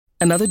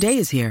Another day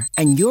is here,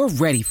 and you're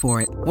ready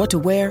for it. What to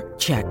wear?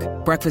 Check.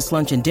 Breakfast,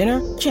 lunch, and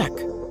dinner? Check.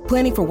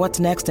 Planning for what's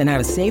next and how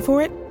to save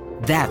for it?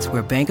 That's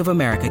where Bank of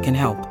America can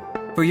help.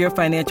 For your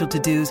financial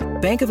to-dos,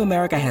 Bank of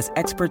America has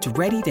experts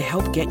ready to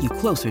help get you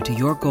closer to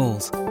your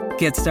goals.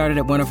 Get started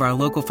at one of our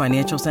local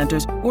financial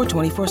centers or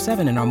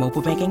 24/7 in our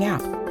mobile banking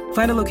app.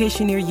 Find a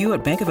location near you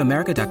at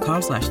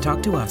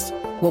bankofamerica.com/talktous.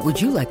 What would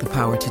you like the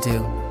power to do?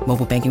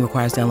 Mobile banking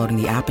requires downloading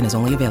the app and is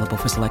only available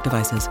for select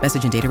devices.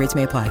 Message and data rates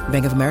may apply.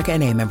 Bank of America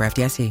N.A., member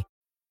FDIC.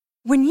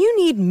 When you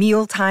need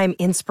mealtime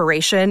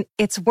inspiration,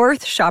 it's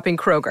worth shopping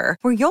Kroger,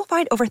 where you'll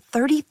find over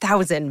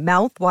 30,000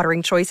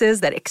 mouth-watering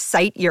choices that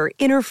excite your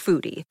inner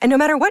foodie. And no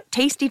matter what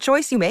tasty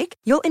choice you make,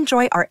 you'll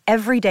enjoy our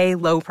everyday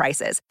low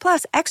prices,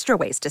 plus extra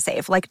ways to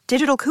save, like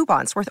digital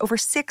coupons worth over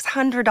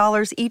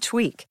 $600 each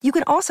week. You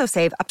can also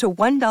save up to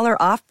 $1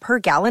 off per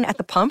gallon at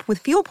the pump with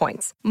fuel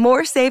points.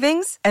 More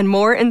savings and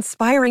more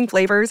inspiring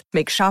flavors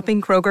make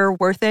shopping Kroger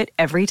worth it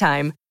every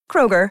time.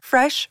 Kroger,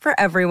 fresh for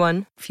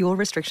everyone. Fuel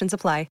restrictions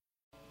apply.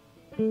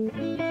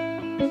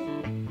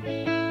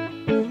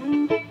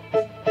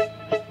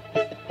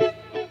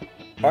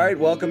 All right,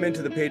 welcome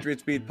into the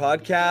Patriots Beat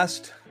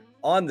podcast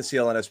on the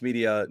CLNS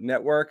Media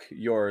Network,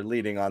 your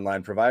leading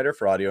online provider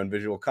for audio and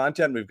visual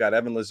content. We've got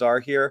Evan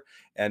Lazar here.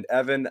 And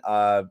Evan,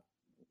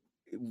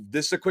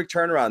 this is a quick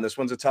turnaround. This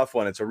one's a tough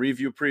one. It's a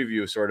review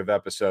preview sort of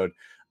episode.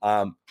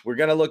 We're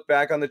going to look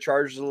back on the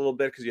Chargers a little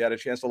bit because you had a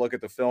chance to look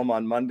at the film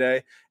on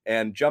Monday,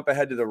 and jump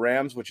ahead to the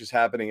Rams, which is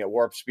happening at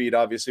warp speed,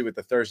 obviously, with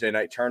the Thursday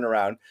night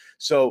turnaround.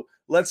 So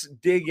let's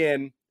dig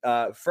in.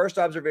 First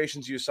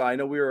observations you saw. I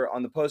know we were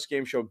on the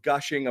post-game show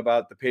gushing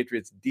about the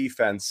Patriots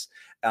defense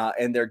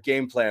and their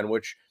game plan,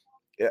 which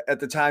at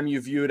the time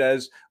you viewed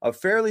as a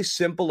fairly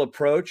simple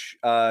approach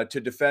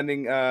to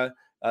defending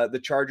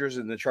the Chargers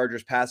and the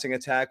Chargers passing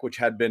attack, which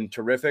had been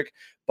terrific.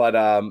 But,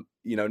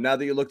 now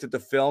that you looked at the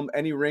film,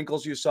 any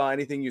wrinkles you saw,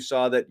 anything you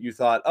saw that you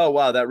thought, oh,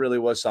 wow, that really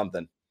was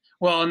something?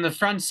 Well, in the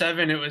front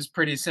seven, it was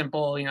pretty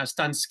simple,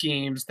 stunt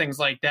schemes, things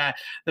like that.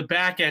 The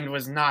back end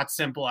was not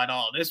simple at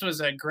all. This was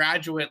a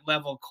graduate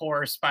level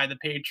course by the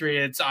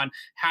Patriots on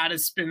how to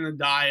spin the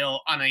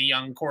dial on a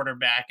young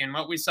quarterback. And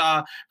what we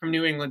saw from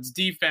New England's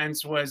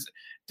defense was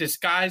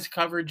disguised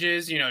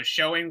coverages,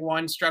 showing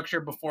one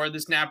structure before the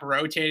snap,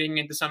 rotating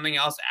into something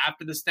else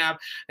after the snap.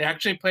 They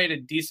actually played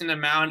a decent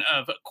amount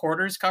of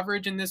quarters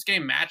coverage in this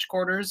game, match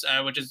quarters,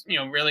 which is,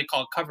 really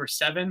called cover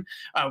 7,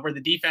 where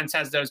the defense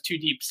has those two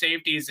deep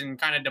safeties and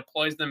kind of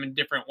deploys them in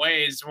different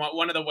ways.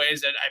 One of the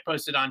ways that I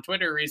posted on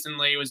Twitter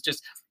recently was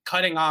just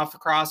cutting off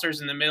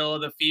crossers in the middle of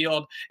the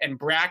field and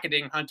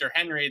bracketing Hunter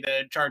Henry,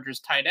 the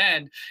Chargers tight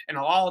end. And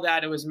all of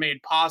that, it was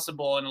made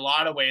possible in a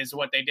lot of ways.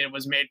 What they did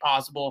was made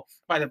possible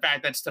by the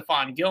fact that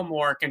Stephon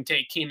Gilmore can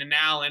take Keenan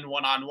Allen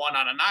one-on-one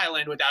on an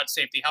island without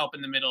safety help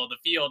in the middle of the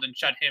field and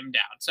shut him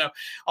down. So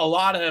a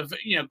lot of,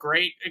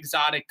 great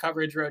exotic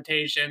coverage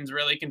rotations,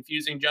 really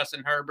confusing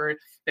Justin Herbert.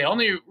 They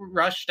only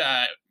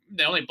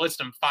blitzed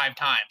him 5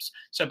 times.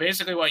 So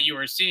basically what you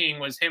were seeing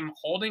was him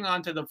holding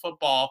onto the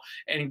football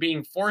and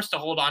being forced to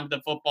hold onto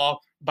the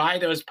football by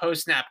those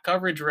post-snap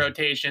coverage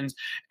rotations.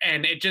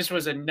 And it just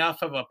was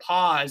enough of a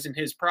pause in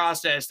his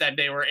process that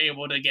they were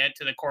able to get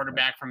to the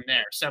quarterback from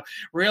there. So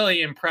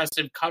really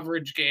impressive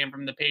coverage game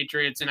from the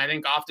Patriots. And I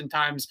think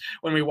oftentimes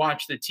when we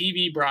watch the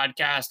TV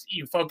broadcast,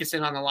 you focus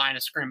in on the line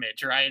of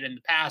scrimmage, right? And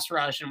the pass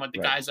rush and what the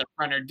guys up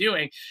front are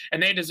doing.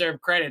 And they deserve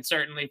credit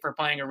certainly for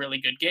playing a really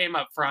good game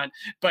up front.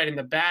 But in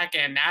the back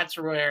end, that's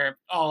where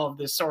all of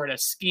the sort of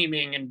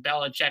scheming and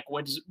Belichick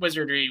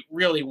wizardry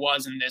really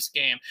was in this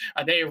game.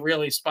 They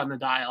really spun the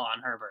dial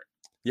on Herbert.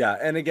 Yeah,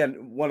 and again,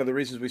 one of the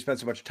reasons we spent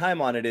so much time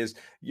on it is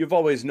you've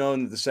always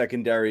known that the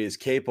secondary is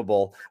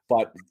capable,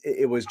 but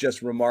it was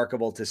just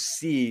remarkable to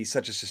see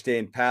such a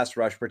sustained pass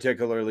rush,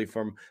 particularly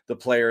from the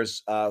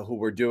players who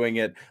were doing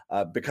it,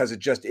 because it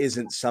just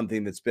isn't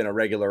something that's been a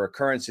regular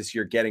occurrence this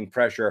year. Getting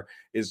pressure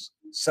is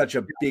such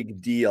a big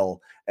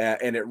deal,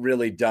 and it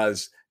really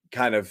does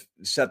kind of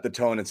set the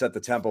tone and set the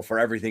tempo for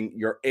everything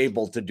you're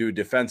able to do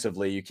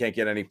defensively. You can't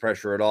get any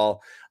pressure at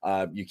all.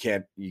 You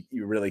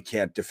really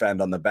can't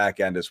defend on the back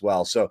end as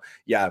well. So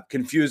yeah,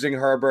 confusing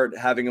Herbert,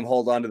 having him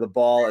hold on to the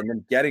ball and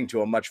then getting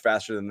to him much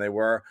faster than they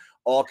were,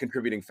 all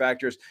contributing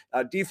factors.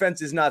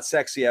 Defense is not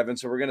sexy, Evan.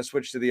 So we're going to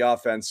switch to the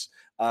offense.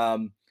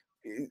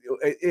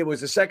 It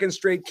was a second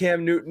straight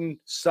Cam Newton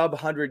sub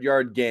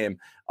 100-yard game.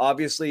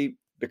 Obviously,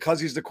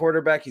 because he's the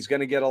quarterback, he's going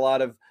to get a lot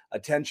of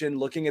attention.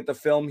 Looking at the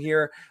film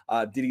here,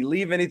 did he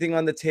leave anything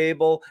on the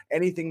table?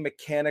 Anything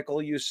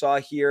mechanical you saw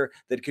here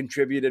that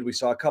contributed? We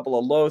saw a couple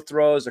of low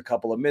throws, a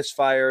couple of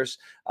misfires,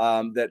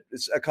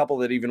 a couple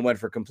that even went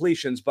for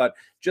completions. But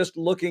just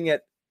looking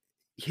at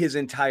his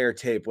entire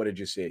tape, what did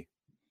you see?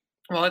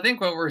 Well, I think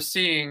what we're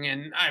seeing,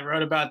 and I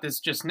wrote about this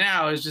just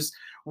now, is just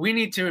we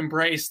need to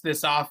embrace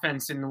this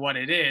offense in what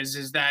it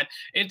is that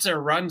it's a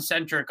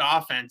run-centric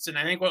offense. And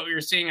I think what we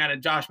were seeing out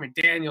of Josh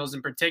McDaniels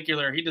in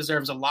particular, he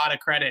deserves a lot of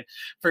credit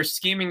for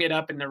scheming it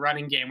up in the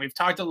running game. We've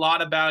talked a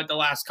lot about the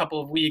last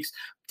couple of weeks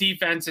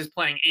defense is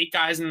playing 8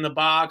 guys in the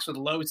box with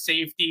low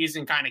safeties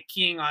and kind of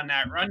keying on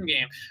that run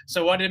game.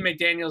 So what did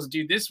McDaniels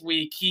do this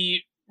week?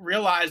 He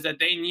realized that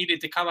they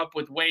needed to come up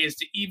with ways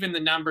to even the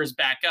numbers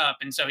back up.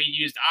 And so he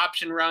used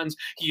option runs.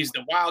 He used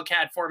the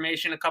Wildcat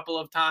formation a couple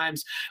of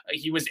times.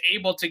 He was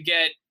able to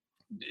get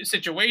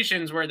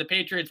situations where the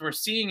Patriots were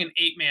seeing an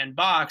 8-man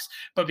box,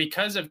 but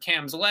because of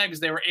Cam's legs,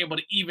 they were able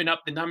to even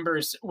up the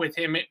numbers with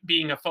him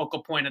being a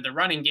focal point of the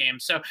running game.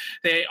 So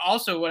they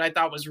also, what I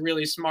thought was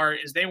really smart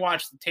is they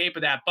watched the tape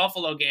of that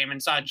Buffalo game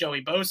and saw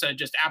Joey Bosa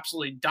just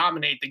absolutely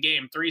dominate the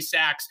game. 3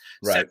 sacks,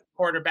 right. 7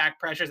 quarterback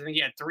pressures. I think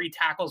he had 3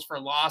 tackles for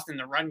loss in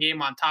the run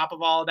game on top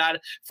of all of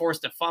that,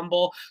 forced a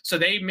fumble. So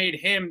they made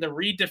him the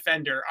read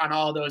defender on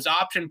all those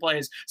option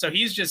plays. So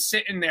he's just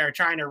sitting there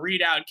trying to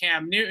read out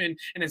Cam Newton,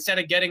 and instead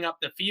of getting up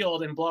the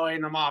field and blowing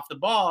them off the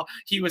ball,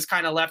 he was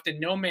kind of left in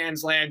no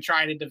man's land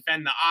trying to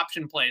defend the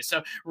option plays.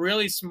 So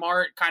really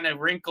smart kind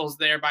of wrinkles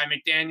there by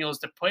McDaniels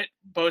to put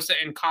Bosa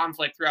in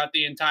conflict throughout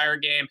the entire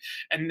game.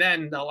 And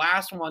then the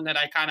last one that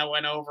I kind of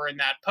went over in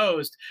that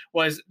post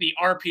was the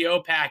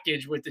RPO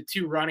package with the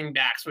 2 running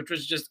backs, which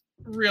was just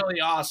really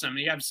awesome.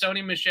 You have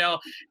Sony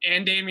Michel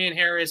and Damian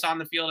Harris on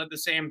the field at the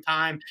same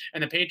time,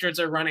 and the Patriots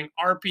are running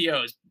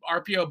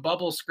RPO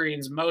bubble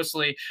screens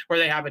mostly, where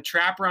they have a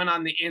trap run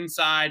on the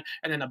inside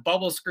and then a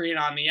bubble screen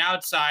on the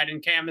outside,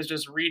 and Cam is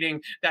just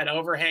reading that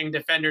overhang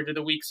defender to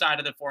the weak side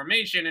of the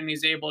formation, and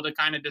he's able to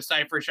kind of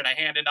decipher, should I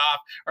hand it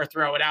off or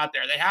throw it out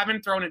there? They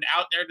haven't thrown it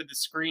out there to the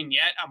screen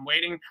yet. I'm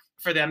waiting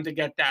for them to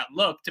get that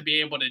look to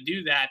be able to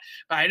do that.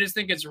 But I just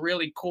think it's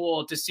really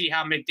cool to see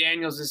how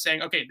McDaniels is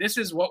saying, okay, this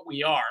is what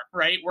we are,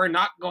 right? We're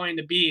not going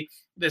to be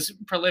this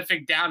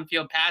prolific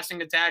downfield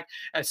passing attack,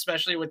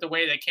 especially with the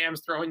way that Cam's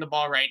throwing the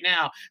ball right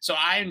now. So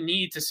I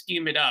need to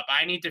scheme it up.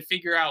 I need to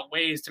figure out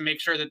ways to make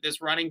sure that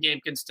this running game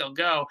can still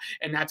go.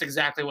 And that's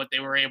exactly what they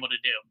were able to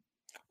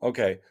do.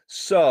 Okay.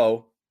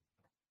 So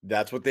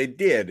that's what they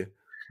did.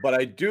 But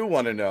I do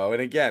want to know,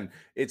 and again,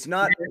 it's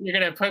not... You're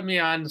going to put me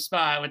on the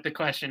spot with the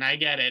question. I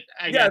get it.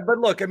 But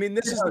look, I mean,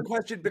 this is the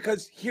question,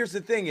 because here's the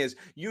thing is,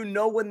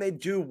 when they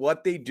do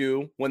what they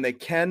do, when they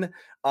can,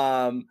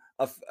 impose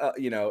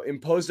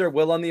their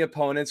will on the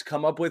opponents,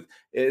 come up with,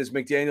 as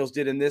McDaniels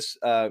did in this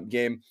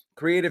game,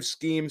 creative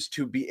schemes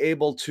to be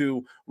able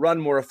to run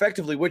more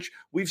effectively, which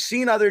we've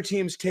seen other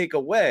teams take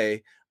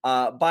away.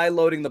 By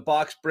loading the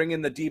box,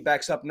 bringing the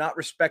D-backs up, not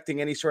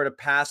respecting any sort of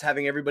pass,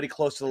 having everybody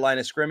close to the line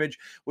of scrimmage,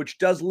 which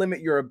does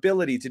limit your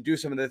ability to do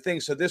some of the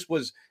things. So this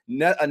was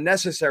a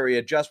necessary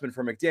adjustment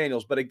for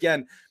McDaniels. But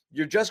again,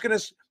 you're just going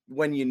to,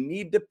 when you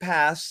need to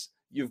pass,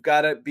 you've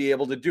got to be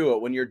able to do it.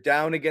 When you're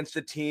down against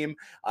a team,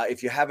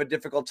 if you have a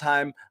difficult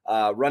time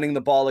running the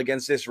ball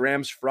against this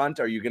Rams front,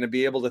 are you going to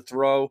be able to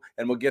throw?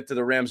 And we'll get to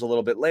the Rams a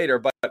little bit later.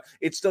 But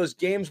it's those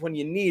games when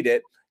you need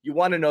it, you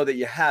want to know that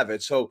you have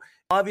it. So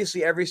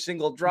obviously every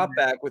single drop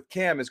back with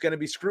Cam is going to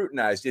be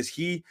scrutinized. That's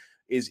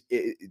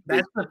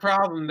the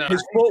problem, though.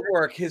 His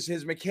footwork,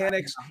 his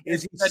mechanics,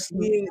 is he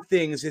seeing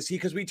things? Is he,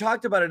 because we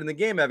talked about it in the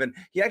game, Evan,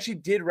 he actually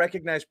did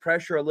recognize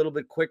pressure a little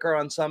bit quicker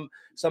on some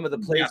of the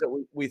plays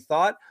that we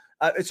thought.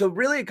 So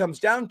really it comes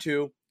down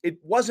to, it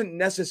wasn't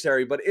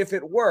necessary, but if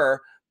it were,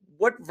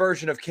 what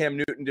version of Cam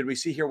Newton did we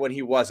see here when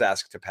he was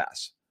asked to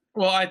pass?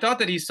 Well, I thought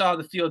that he saw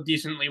the field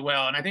decently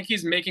well, and I think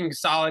he's making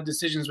solid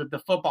decisions with the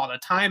football. The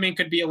timing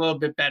could be a little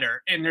bit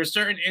better, and there's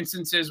certain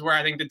instances where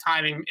I think the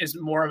timing is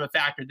more of a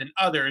factor than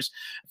others.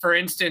 For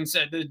instance,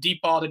 the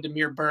deep ball to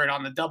Damiere Byrd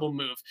on the double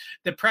move.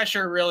 The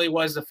pressure really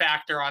was a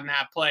factor on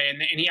that play,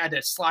 and he had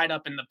to slide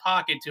up in the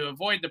pocket to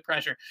avoid the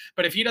pressure.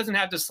 But if he doesn't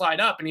have to slide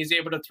up and he's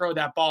able to throw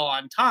that ball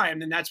on time,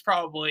 then that's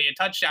probably a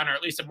touchdown, or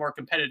at least a more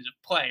competitive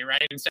play,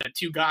 right? Instead of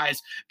 2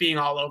 guys being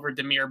all over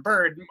Damiere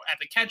Byrd at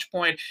the catch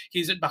point,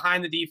 he's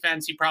behind the defense.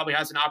 He probably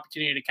has an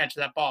opportunity to catch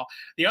that ball.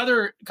 The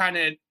other kind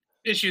of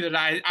issue that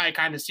I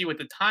kind of see with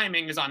the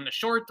timing is on the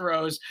short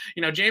throws.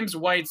 James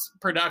White's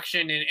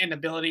production and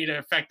ability to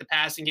affect the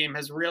passing game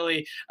has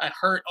really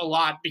hurt a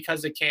lot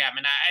because of Cam.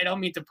 And I don't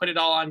mean to put it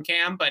all on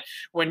Cam, but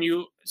when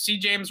you see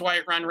James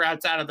White run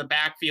routes out of the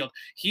backfield,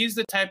 he's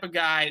the type of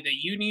guy that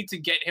you need to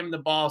get him the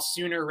ball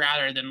sooner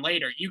rather than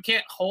later. You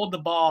can't hold the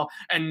ball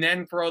and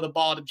then throw the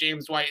ball to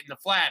James White in the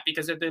flat,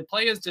 because if the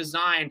play is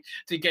designed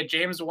to get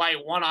James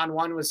White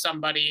one-on-one with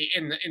somebody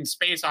in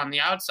space on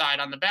the outside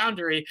on the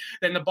boundary,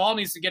 then the ball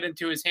needs to get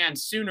into his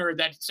hands sooner,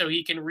 so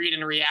he can read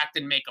and react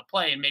and make a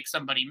play and make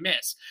somebody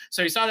miss.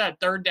 So you saw that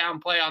 3rd down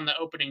play on the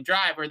opening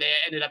drive where they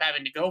ended up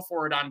having to go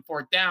for it on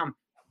 4th down.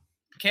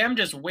 Cam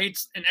just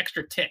waits an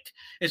extra tick.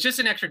 It's just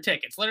an extra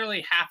tick. It's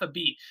literally half a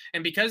beat.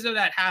 And because of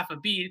that half a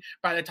beat,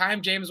 by the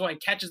time James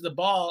White catches the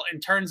ball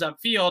and turns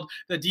upfield,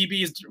 the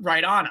DB is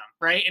right on him,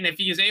 right? And if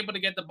he is able to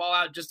get the ball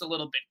out just a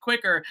little bit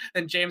quicker,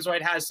 then James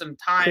White has some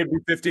time. Could be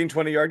 15,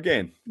 20-yard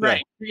gain.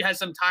 Right. Yeah. He has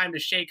some time to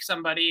shake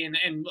somebody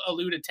and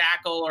elude a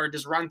tackle or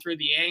just run through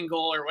the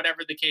angle or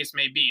whatever the case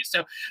may be.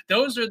 So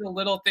those are the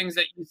little things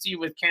that you see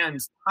with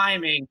Cam's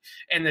timing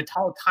and the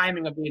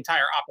timing of the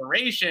entire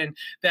operation,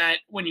 that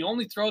when you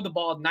only throw the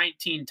ball ball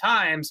 19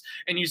 times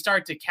and you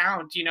start to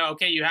count,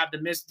 okay, you have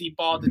the missed deep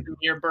ball to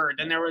Damiere Byrd.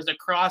 Then there was a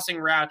crossing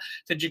route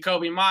to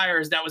Jakobi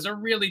Meyers that was a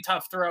really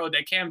tough throw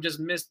that Cam just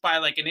missed by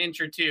like an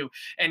inch or two.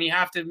 And you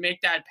have to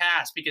make that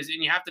pass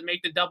and you have to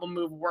make the double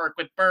move work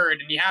with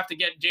Byrd, and you have to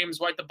get James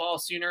White the ball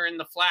sooner in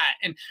the flat.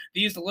 And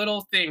these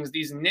little things,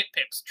 these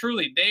nitpicks,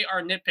 truly, they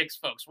are nitpicks,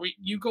 folks.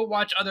 You go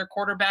watch other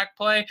quarterback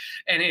play,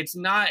 and it's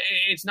not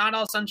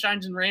all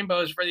sunshines and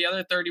rainbows for the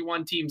other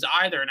 31 teams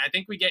either. And I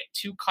think we get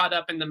too caught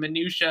up in the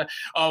minutia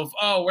of,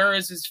 oh, where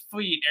is his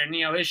feet? And,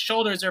 his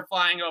shoulders are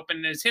flying open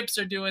and his hips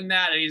are doing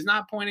that, and he's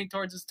not pointing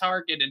towards his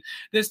target and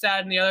this,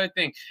 that, and the other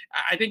thing.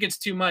 I think it's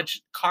too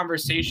much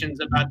conversations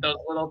about those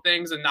little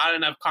things and not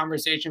enough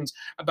conversations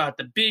about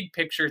the big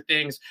picture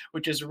things,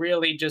 which is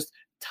really just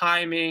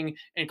timing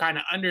and kind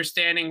of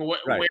understanding where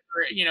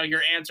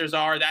your answers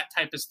are, that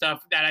type of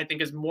stuff, that I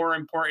think is more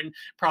important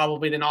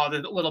probably than all the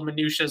little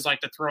minutiae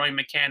like the throwing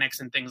mechanics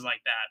and things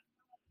like that.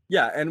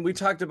 Yeah, and we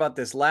talked about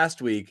this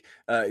last week,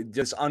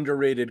 just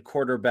underrated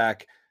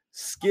quarterback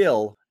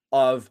skill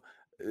of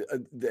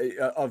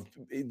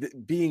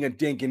being a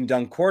dink and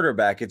dunk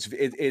quarterback.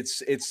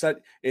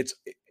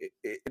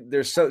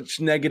 There's such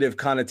negative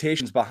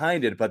connotations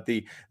behind it, but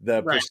the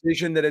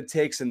precision that it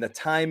takes and the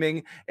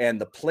timing and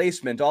the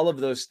placement, all of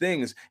those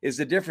things is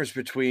the difference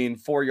between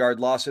 4-yard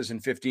losses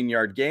and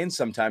 15-yard gains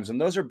sometimes. And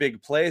those are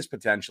big plays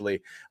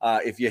potentially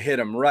if you hit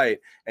them right.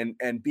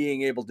 And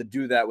being able to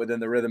do that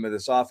within the rhythm of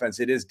this offense,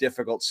 it is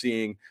difficult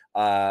seeing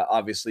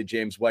obviously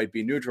James White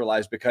be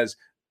neutralized because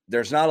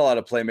there's not a lot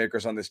of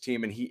playmakers on this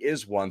team, and he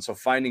is one. So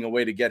finding a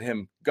way to get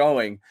him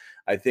going,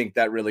 I think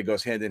that really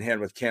goes hand in hand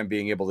with Cam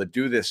being able to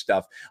do this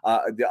stuff.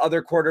 The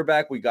other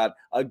quarterback we got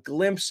a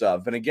glimpse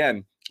of, and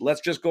again,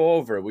 let's just go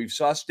over it. We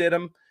saw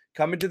Stidham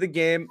come into the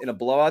game in a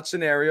blowout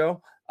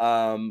scenario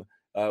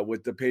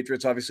with the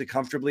Patriots obviously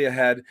comfortably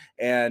ahead,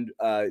 and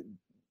the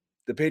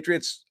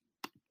Patriots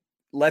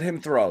let him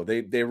throw.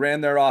 They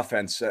ran their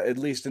offense, at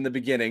least in the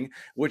beginning,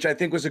 which I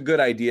think was a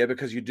good idea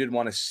because you did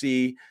want to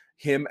see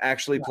him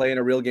actually play in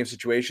a real game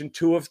situation.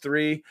 2 of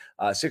 3,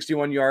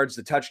 61 yards,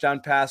 the touchdown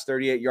pass,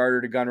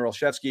 38-yarder to Gunnar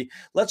Olszewski.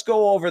 Let's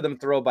go over them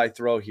throw by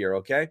throw here,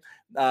 okay?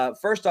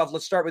 First off,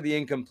 let's start with the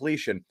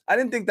incompletion. I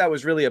didn't think that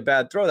was really a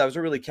bad throw. That was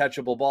a really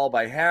catchable ball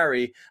by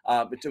Harry.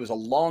 It was a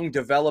long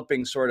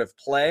developing sort of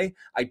play.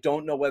 I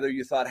don't know whether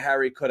you thought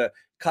Harry could have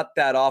cut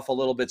that off a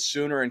little bit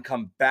sooner and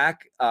come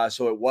back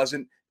so it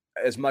wasn't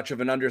as much of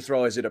an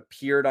underthrow as it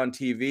appeared on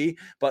TV,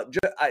 but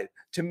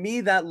to me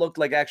that looked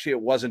like actually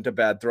it wasn't a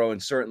bad throw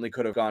and certainly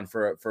could have gone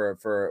for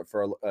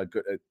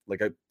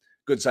a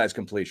good size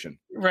completion.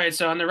 Right.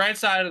 So on the right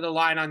side of the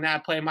line on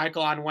that play,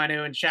 Michael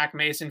Onwenu and Shaq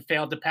Mason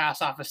failed to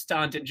pass off a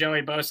stunt, and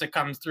Joey Bosa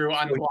comes through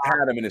unblocked.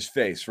 Had him in his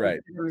face, right?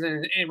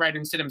 Right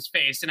in Stidham's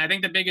face. And I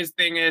think the biggest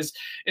thing is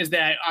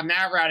that on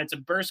that route, it's a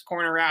burst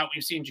corner route.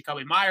 We've seen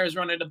Jakobi Meyers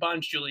run it a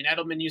bunch. Julian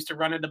Edelman used to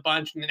run it a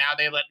bunch, and now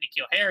they let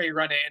N'Keal Harry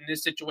run it in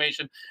this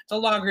situation. It's a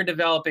longer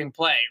developing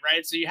play,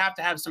 right? So you have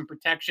to have some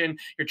protection.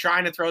 You're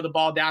trying to throw the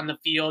ball down the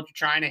field. You're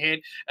trying to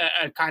hit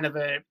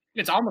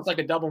it's almost like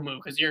a double move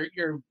because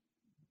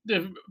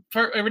the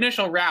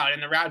initial route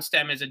and the route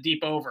stem is a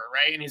deep over,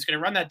 right? And he's going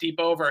to run that deep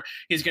over.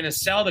 He's going to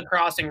sell the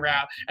crossing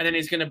route, and then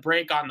he's going to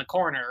break on the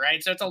corner,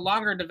 right? So it's a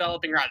longer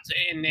developing route,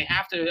 and they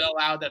have to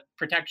allow the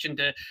protection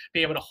to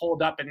be able to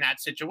hold up in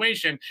that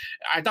situation.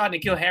 I thought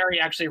N'Keal Harry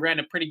actually ran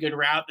a pretty good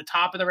route. The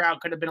top of the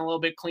route could have been a little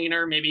bit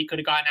cleaner. Maybe he could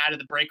have gotten out of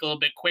the break a little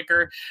bit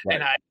quicker,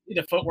 right. And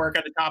the footwork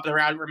at the top of the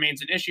route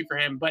remains an issue for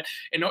him. But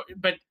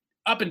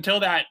up until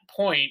that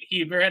point,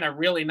 he ran a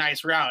really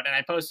nice route. And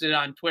I posted it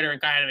on Twitter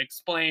and kind of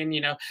explained,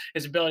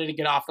 his ability to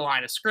get off the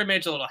line of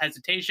scrimmage, a little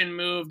hesitation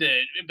move, the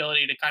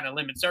ability to kind of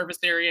limit surface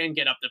area and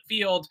get up the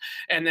field.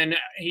 And then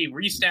he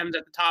re-stems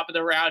at the top of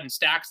the route and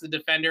stacks the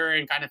defender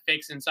and kind of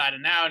fakes inside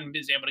and out and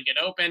is able to get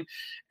open.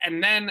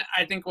 And then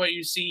I think what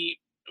you see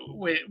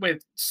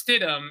with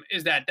Stidham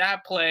is that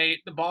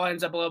play, the ball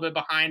ends up a little bit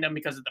behind him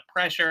because of the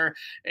pressure.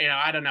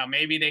 I don't know.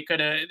 Maybe they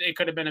could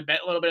have been a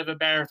little bit of a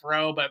better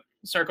throw, but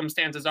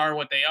circumstances are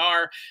what they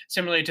are.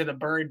 Similarly to the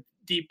Byrd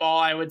deep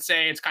ball, I would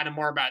say it's kind of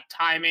more about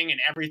timing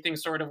and everything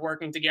sort of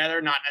working together,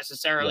 not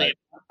necessarily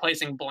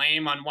placing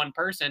blame on one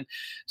person.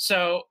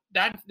 So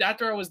that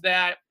throw was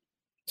that.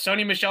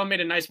 Sony Michel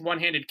made a nice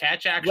one-handed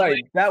catch, actually.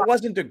 Right. That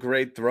wasn't a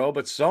great throw,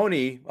 but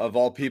Sony, of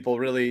all people,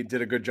 really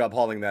did a good job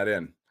hauling that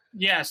in.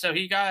 Yeah, so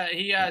he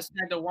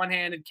snagged a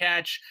one-handed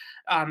catch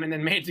and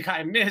then made the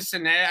guy miss.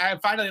 And I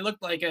finally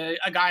looked like a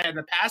guy in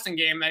the passing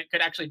game that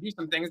could actually do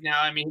some things now.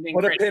 I mean,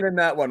 put a pin in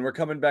that one. We're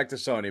coming back to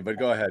Sony, but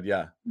go ahead.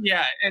 Yeah.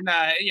 Yeah, and,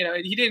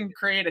 he didn't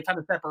create a ton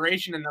of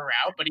separation in the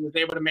route, but he was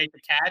able to make the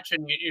catch,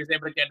 and he was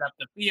able to get up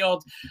the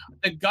field.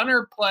 The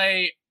Gunnar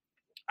play,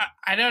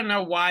 I don't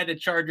know why the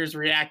Chargers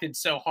reacted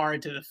so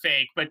hard to the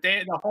fake, but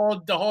the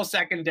whole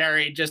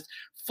secondary just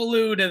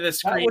flew to the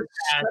screen.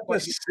 That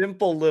was a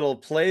simple little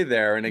play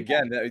there, and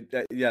again,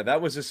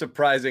 that was a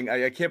surprising.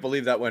 I can't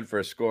believe that went for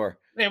a score.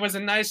 It was a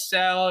nice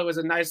sell. It was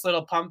a nice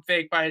little pump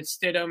fake by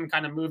Stidham,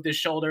 kind of moved his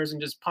shoulders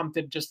and just pumped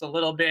it just a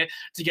little bit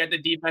to get the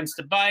defense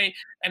to bite.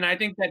 And I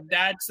think that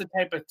that's the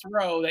type of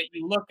throw that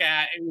you look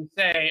at and you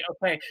say,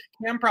 okay,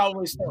 Cam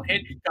probably still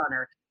hit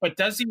Gunner, but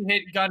does he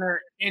hit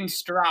Gunner in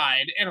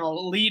stride and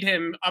it'll lead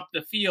him up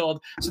the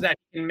field so that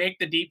he can make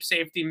the deep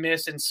safety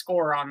miss and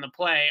score on the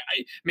play?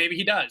 Maybe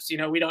he does.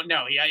 We don't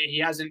know. He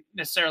hasn't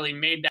necessarily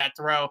made that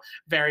throw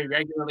very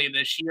regularly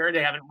this year.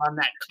 They haven't run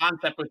that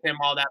concept with him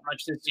all that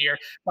much this year.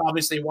 But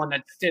obviously, one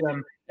that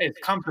Stidham is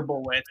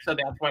comfortable with, so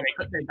that's why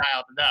they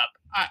dialed it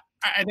up.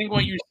 I think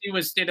what you see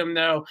with Stidham,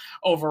 though,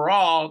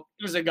 overall,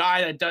 is a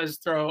guy that does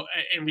throw,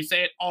 and we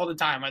say it all the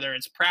time, whether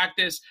it's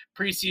practice,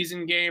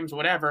 preseason games,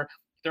 whatever.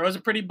 Throws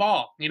a pretty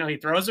ball. He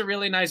throws a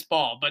really nice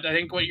ball. But I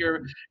think what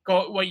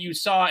you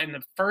saw in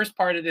the first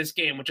part of this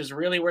game, which is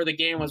really where the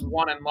game was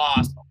won and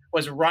lost,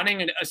 was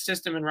running a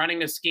system and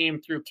running a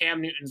scheme through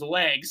Cam Newton's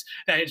legs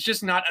that it's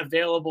just not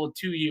available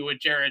to you with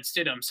Jarrett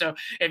Stidham. So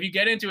if you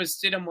get into a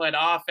Stidham-led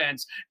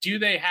offense, do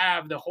they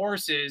have the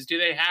horses? Do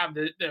they have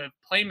the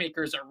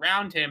playmakers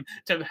around him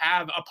to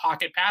have a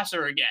pocket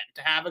passer again,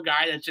 to have a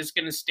guy that's just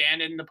going to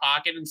stand in the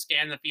pocket and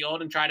scan the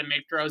field and try to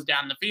make throws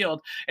down the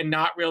field and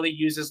not really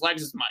use his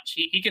legs as much?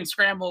 He can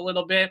scramble a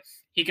little bit.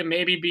 He can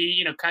maybe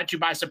be, catch you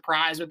by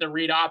surprise with a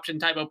read option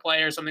type of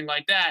play or something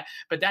like that,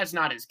 but that's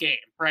not his game,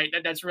 right?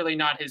 That's really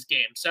not his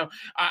game. So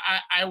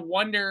I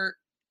wonder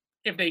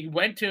if they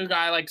went to a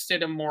guy like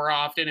Stidham more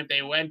often, if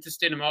they went to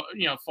Stidham,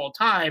 full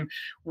time,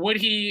 would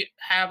he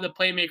have the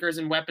playmakers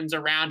and weapons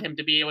around him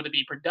to be able to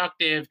be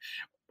productive?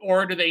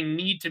 Or do they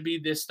need to be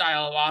this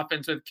style of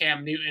offense with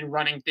Cam Newton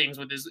running things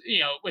with his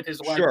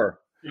legs? Sure.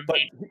 But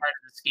part of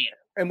the scheme.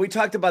 And we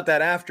talked about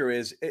that after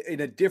is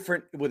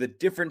with a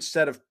different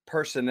set of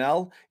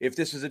personnel. If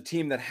this was a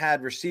team that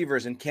had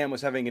receivers and Cam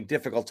was having a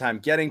difficult time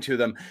getting to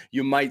them,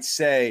 you might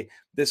say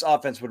this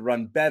offense would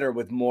run better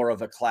with more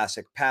of a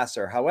classic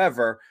passer.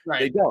 However,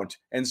 They don't.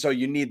 And so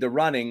you need the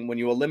running. When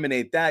you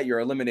eliminate that, you're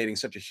eliminating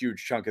such a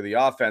huge chunk of the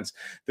offense.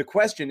 The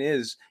question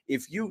is,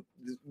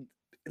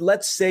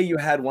 let's say you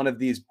had one of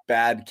these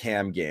bad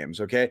Cam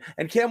games, okay?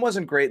 And Cam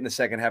wasn't great in the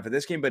second half of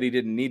this game, but he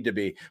didn't need to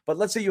be. But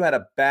let's say you had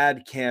a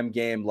bad Cam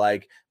game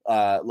like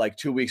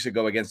 2 weeks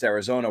ago against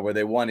Arizona where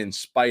they won in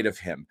spite of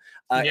him.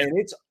 And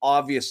it's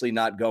obviously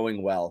not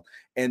going well.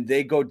 And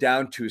they go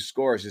down 2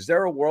 scores. Is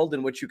there a world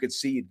in which you could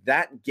see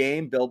that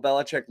game, Bill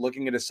Belichick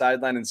looking at his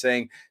sideline and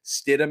saying,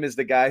 Stidham is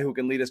the guy who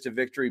can lead us to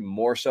victory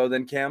more so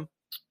than Cam?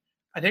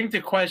 I think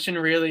the question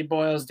really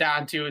boils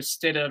down to is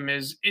Stidham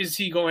is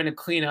he going to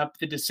clean up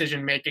the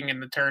decision-making and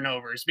the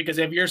turnovers? Because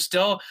if you're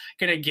still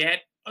going to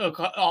get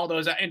all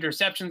those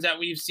interceptions that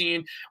we've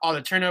seen, all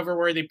the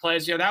turnover-worthy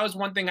plays, that was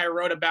one thing I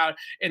wrote about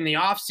in the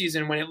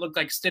offseason when it looked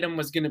like Stidham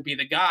was going to be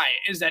the guy,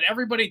 is that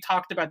everybody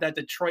talked about that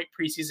Detroit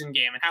preseason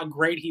game and how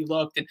great he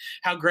looked and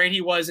how great he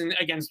was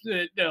against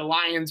the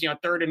Lions,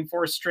 third and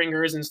fourth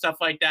stringers and stuff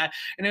like that.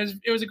 And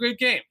it was a good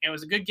game. It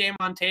was a good game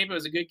on tape. It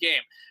was a good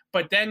game.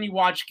 But then you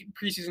watch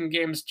preseason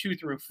games 2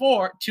 through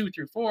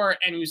 4,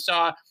 and you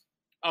saw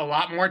a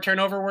lot more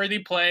turnover-worthy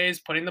plays,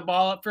 putting the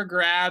ball up for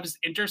grabs,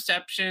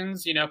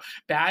 interceptions,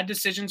 bad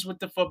decisions with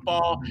the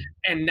football.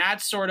 And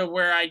that's sort of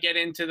where I get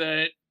into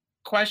the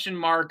question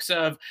marks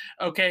of,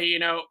 okay,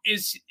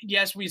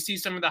 yes, we see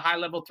some of the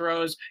high-level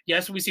throws.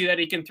 Yes, we see that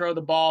he can throw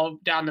the ball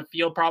down the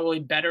field probably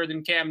better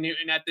than Cam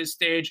Newton at this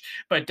stage.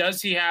 But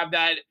does he have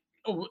that?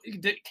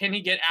 Can he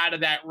get out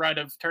of that rut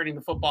of turning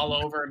the football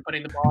over and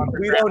putting the ball?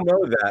 We don't know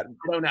that.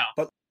 I don't know.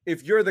 But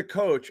if you're the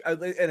coach,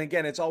 and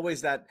again, it's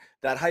always that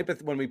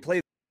when we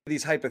play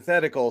these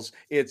hypotheticals,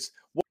 it's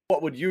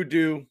what would you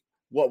do?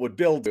 What would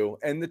Bill do?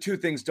 And the two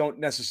things don't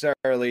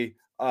necessarily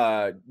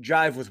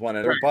jive with one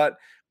another. Right. But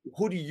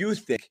who do you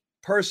think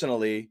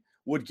personally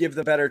would give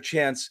the better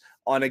chance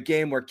on a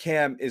game where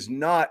Cam is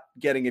not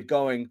getting it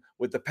going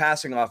with the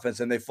passing offense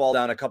and they fall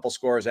down a couple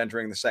scores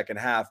entering the second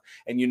half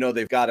and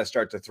they've got to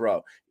start to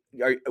throw?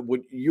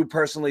 Would you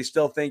personally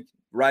still think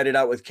ride it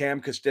out with Cam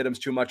because Stidham's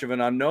too much of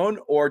an unknown,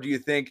 or do you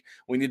think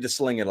we need to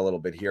sling it a little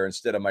bit here and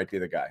Stidham might be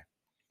the guy?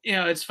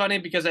 It's funny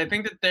because I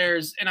think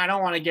that and I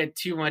don't want to get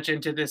too much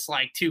into this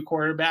 2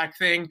 quarterback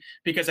thing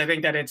because I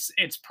think that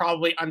it's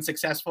probably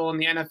unsuccessful in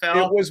the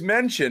NFL. It was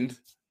mentioned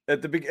in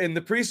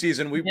the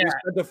preseason. We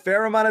spent a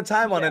fair amount of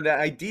time on an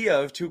idea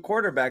of 2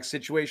 quarterbacks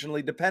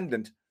situationally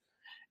dependent.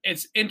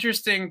 It's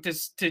interesting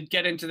to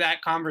get into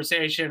that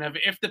conversation of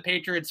if the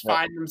Patriots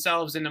find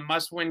themselves in a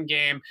must-win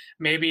game,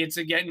 maybe it's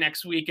again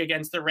next week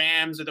against the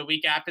Rams or the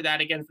week after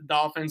that against the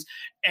Dolphins,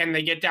 and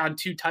they get down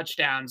 2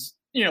 touchdowns.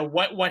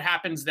 What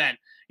happens then?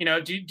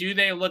 Do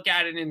they look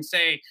at it and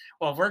say,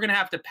 well, if we're going to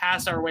have to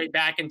pass our way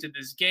back into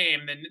this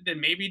game,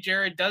 then maybe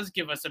Jared does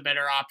give us a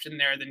better option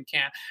there than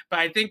Cam. But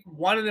I think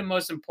one of the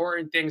most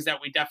important things that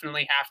we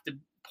definitely have to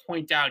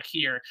point out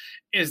here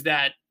is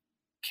that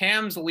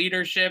Cam's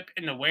leadership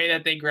and the way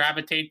that they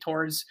gravitate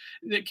towards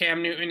the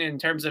Cam Newton in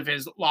terms of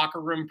his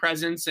locker room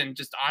presence and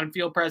just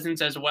on-field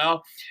presence as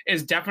well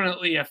is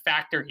definitely a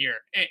factor here.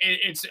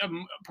 It's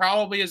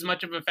probably as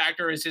much of a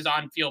factor as his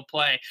on-field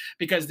play,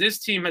 because this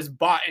team has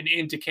bought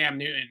into Cam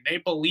Newton. They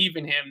believe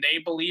in him. They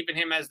believe in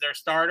him as their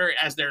starter,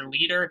 as their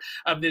leader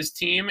of this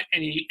team,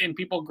 and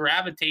people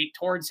gravitate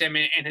towards him,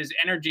 and his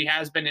energy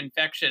has been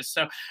infectious.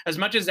 So as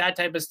much as that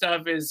type of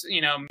stuff is,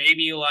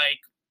 maybe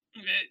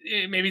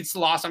it's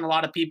lost on a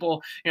lot of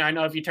people. I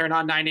know if you turn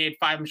on 98.5,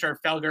 I'm sure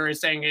Felger is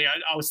saying,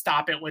 oh,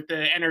 stop it with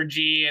the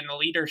energy and the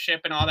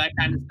leadership and all that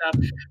kind of stuff.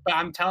 But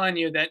I'm telling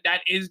you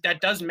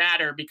that does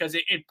matter, because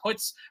it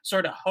puts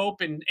sort of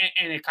hope and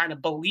a kind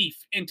of belief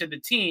into the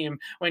team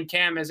when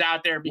Cam is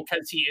out there,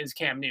 because he is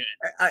Cam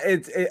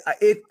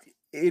Newton.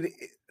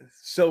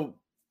 So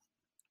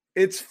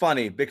it's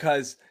funny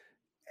because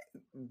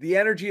the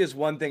energy is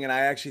one thing, and I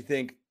actually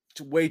think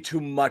way too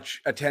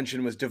much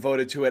attention was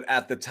devoted to it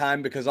at the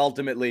time, because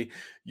ultimately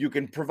you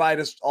can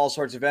provide us all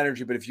sorts of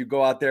energy, but if you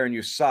go out there and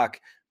you suck,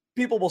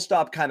 people will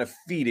stop kind of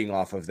feeding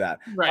off of that.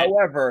 Right.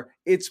 However,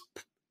 it's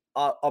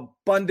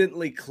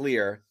abundantly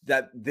clear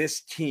that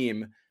this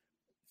team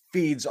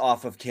feeds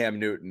off of Cam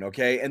Newton,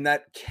 okay? And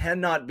that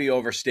cannot be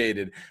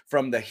overstated.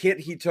 From the hit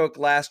he took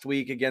last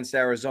week against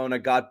Arizona,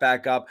 got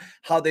back up,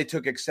 how they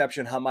took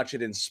exception, how much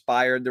it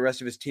inspired the rest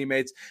of his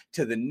teammates,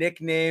 to the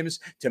nicknames,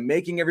 to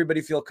making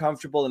everybody feel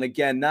comfortable. And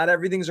again, not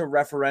everything's a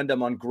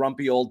referendum on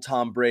grumpy old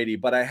Tom Brady,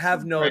 but I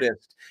have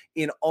noticed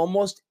in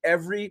almost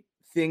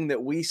everything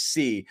that we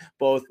see,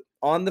 both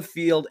on the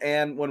field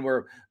and when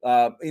we're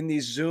in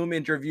these Zoom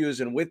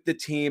interviews and with the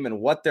team and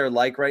what they're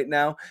like right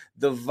now,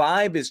 the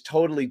vibe is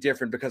totally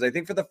different, because I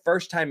think for the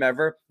first time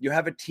ever, you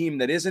have a team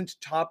that isn't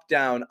top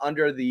down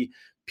under the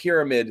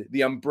pyramid,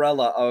 the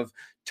umbrella of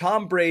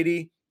Tom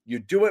Brady. You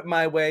do it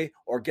my way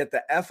or get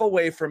the F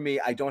away from me.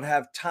 I don't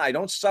have time. I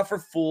don't suffer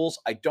fools.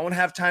 I don't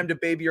have time to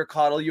baby or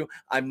coddle you.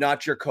 I'm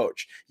not your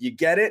coach. You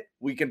get it?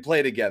 We can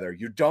play together.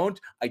 You don't?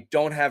 I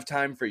don't have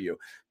time for you.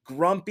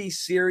 Grumpy,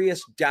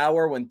 serious,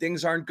 dour when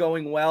things aren't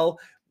going well,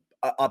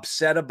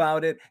 upset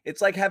about it.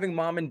 It's like having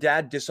mom and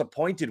dad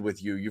disappointed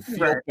with you. You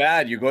feel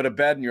bad. You go to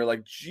bed and you're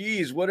like,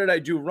 geez, what did I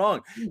do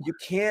wrong? You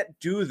can't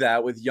do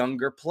that with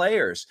younger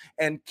players.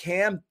 And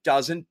Cam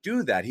doesn't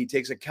do that. He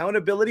takes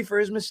accountability for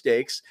his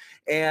mistakes,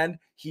 and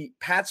he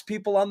pats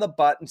people on the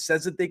butt and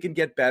says that they can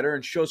get better,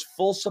 and shows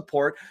full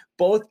support,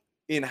 both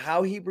in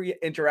how he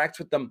interacts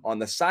with them on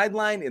the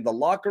sideline, in the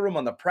locker room,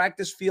 on the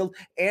practice field,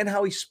 and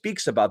how he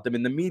speaks about them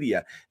in the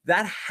media.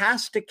 That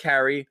has to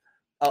carry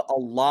a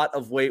lot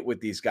of weight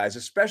with these guys,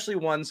 especially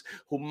ones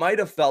who might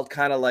have felt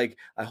kind of like,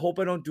 I hope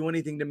I don't do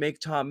anything to make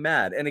Tom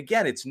mad. And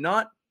again, it's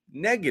not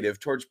negative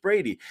towards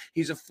Brady.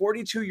 He's a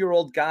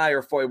 42-year-old guy,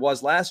 or he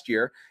was last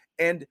year,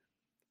 and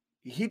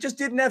he just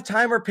didn't have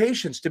time or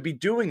patience to be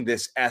doing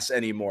this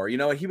anymore.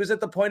 He was at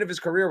the point of his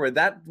career where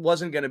that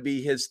wasn't going to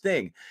be his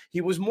thing.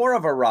 He was more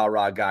of a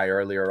rah-rah guy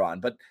earlier on,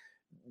 but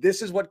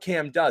this is what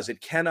Cam does.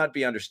 It cannot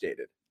be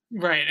understated.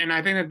 Right. And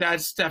I think that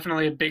that's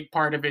definitely a big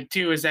part of it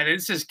too, is that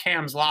this is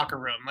Cam's locker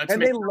room. And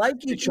they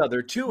like each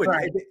other too.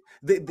 Right.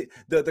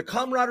 The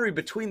camaraderie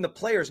between the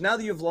players, now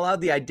that you've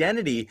allowed the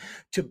identity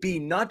to be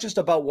not just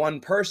about one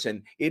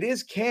person, it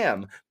is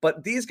Cam,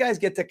 but these guys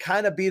get to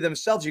kind of be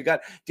themselves. You got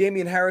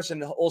Damian Harris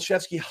and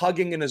Olszewski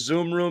hugging in a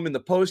Zoom room in the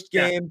post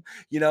game,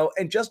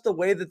 and just the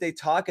way that they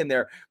talk, and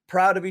they're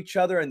proud of each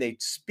other and they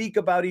speak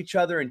about each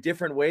other in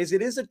different ways.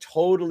 It is a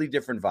totally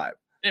different vibe.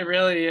 It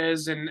really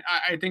is. And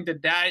I think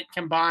that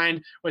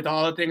combined with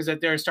all the things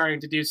that they're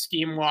starting to do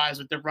scheme-wise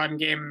with the run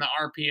game and the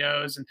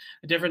RPOs and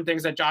the different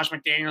things that Josh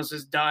McDaniels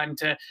has done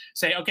to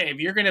say, okay, if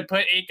you're going to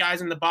put 8 guys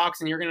in the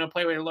box and you're going to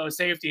play with low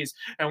safeties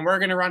and we're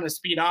going to run a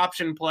speed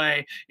option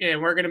play and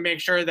we're going to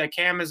make sure that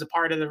Cam is a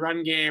part of the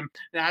run game,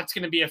 that's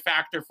going to be a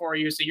factor for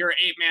you. So your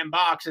 8-man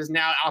box is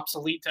now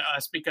obsolete to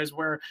us because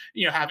we're,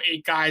 have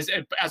 8 guys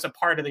as a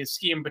part of the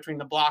scheme between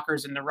the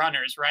blockers and the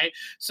runners, right?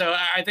 So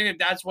I think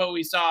that's what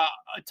we saw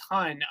a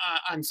ton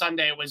on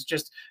Sunday, was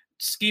just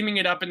scheming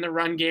it up in the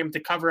run game to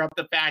cover up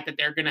the fact that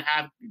they're going to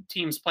have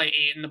teams play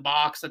 8 in the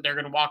box, that they're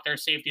going to walk their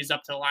safeties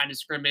up to the line of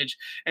scrimmage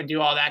and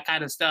do all that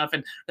kind of stuff.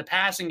 And the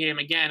passing game,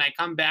 again, I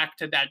come back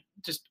to that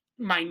just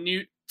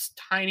minute,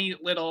 tiny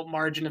little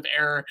margin of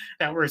error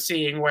that we're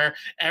seeing, where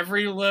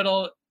every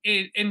little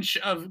inch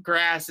of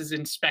grass is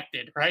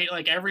inspected, right?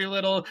 Like every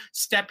little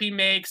step he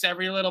makes,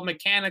 every little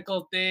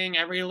mechanical thing,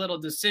 every little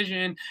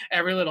decision,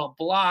 every little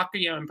block,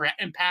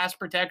 in pass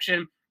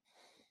protection.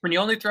 When you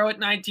only throw it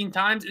 19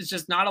 times, it's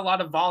just not a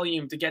lot of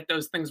volume to get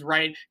those things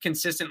right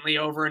consistently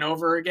over and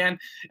over again.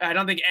 I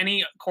don't think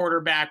any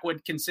quarterback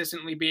would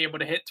consistently be able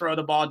to throw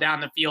the ball down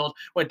the field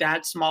with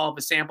that small of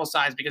a sample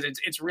size, because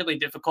it's really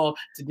difficult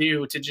to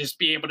do, to just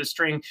be able to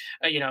string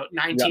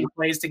 19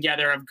 plays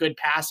together of good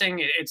passing.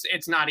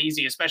 It's not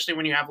easy, especially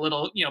when you have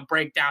little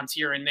breakdowns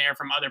here and there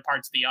from other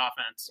parts of the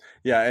offense.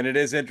 Yeah, and it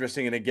is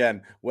interesting. And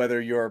again,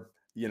 whether you're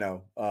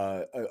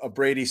a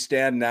Brady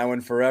stand now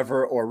and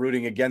forever, or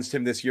rooting against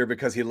him this year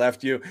because he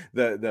left you.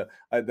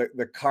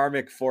 The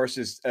karmic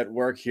forces at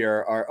work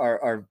here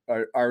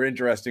are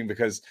interesting,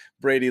 because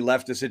Brady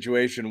left a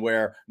situation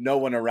where no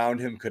one around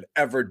him could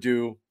ever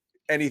do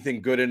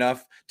anything good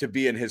enough to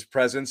be in his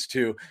presence,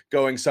 to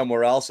going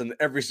somewhere else. And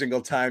every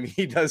single time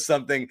he does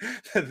something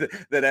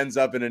that ends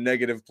up in a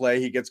negative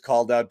play, he gets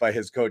called out by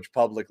his coach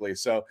publicly.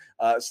 So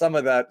some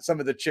of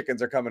the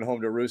chickens are coming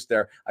home to roost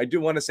there. I do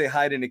want to say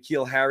hi to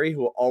N'Keal Harry,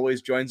 who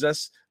always joins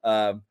us.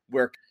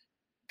 We're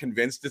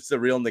convinced it's the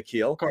real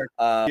N'Keal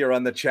here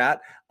on the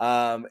chat.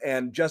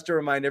 And just to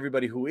remind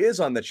everybody who is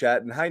on the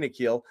chat, and hi,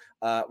 N'Keal,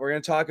 we're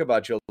going to talk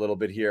about you a little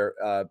bit here.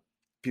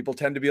 People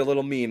tend to be a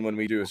little mean when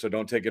we do, so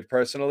don't take it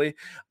personally.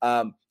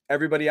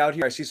 Everybody out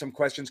here, I see some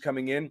questions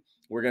coming in.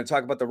 We're going to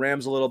talk about the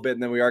Rams a little bit,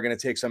 and then we are going to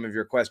take some of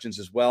your questions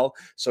as well.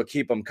 So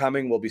keep them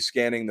coming. We'll be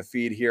scanning the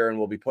feed here, and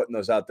we'll be putting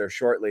those out there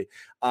shortly.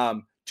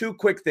 Two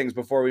quick things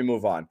before we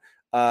move on.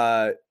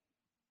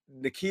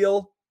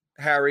 N'Keal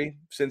Harry,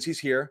 since he's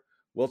here,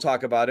 we'll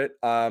talk about it.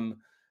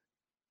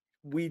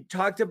 We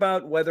talked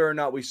about whether or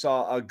not we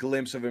saw a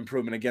glimpse of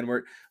improvement. Again,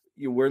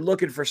 we're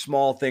looking for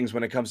small things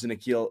when it comes to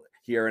N'Keal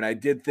here, and I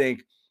did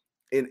think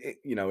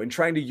in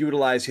trying to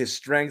utilize his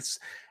strengths,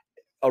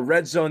 a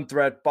red zone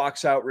threat,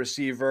 box out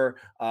receiver.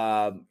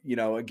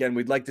 Again,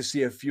 we'd like to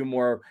see a few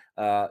more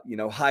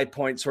high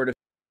point sort of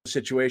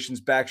situations,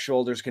 back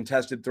shoulders,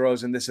 contested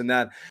throws, and this and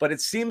that. But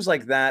it seems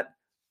like that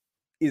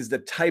is the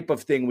type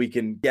of thing we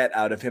can get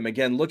out of him.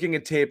 Again, looking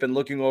at tape and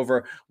looking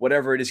over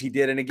whatever it is he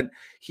did. And again,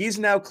 he's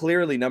now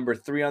clearly number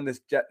 3 on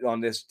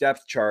this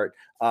depth chart,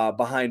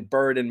 behind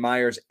Bird and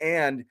Myers.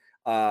 And,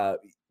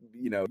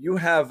 you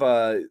have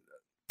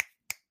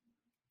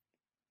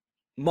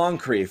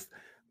Moncrief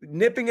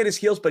nipping at his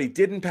heels, but he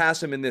didn't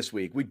pass him in this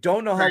week. We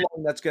don't know how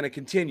long that's going to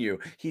continue.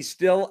 He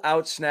still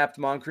outsnapped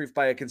Moncrief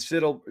by a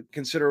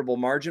considerable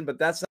margin, but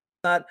that's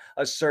not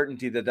a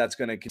certainty that that's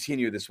going to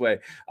continue this way.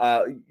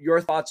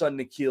 Your thoughts on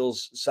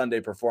N'Keal's Sunday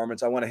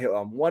performance? I want to hit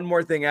on one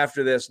more thing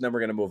after this, and then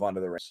we're going to move on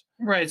to the rest.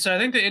 Right. So I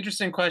think the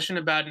interesting question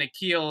about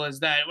N'Keal is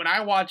that when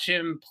I watch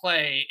him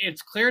play,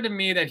 it's clear to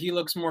me that he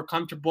looks more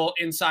comfortable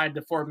inside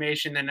the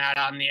formation than that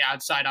on the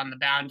outside on the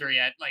boundary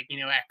at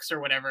X or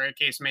whatever the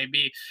case may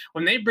be.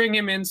 When they bring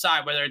him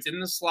inside, whether it's in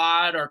the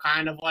slot or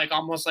kind of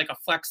almost like a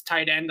flex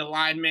tight end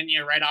alignment,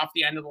 right off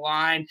the end of the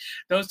line,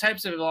 those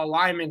types of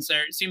alignments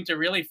seem to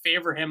really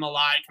favor him a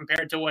lot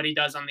compared to what he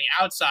does on the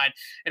outside.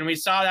 And we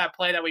saw that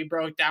play that we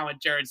broke down with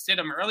Jarrett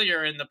Stidham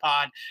earlier in the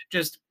pod.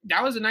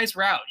 That was a nice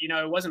route.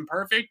 It wasn't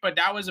perfect, but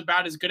that was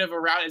about as good of a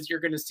route as you're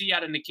going to see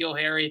out of N'Keal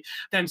Harry.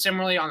 Then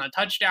similarly on the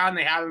touchdown,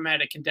 they have him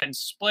at a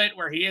condensed split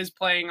where he is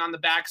playing on the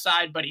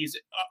backside, but he's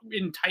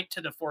in tight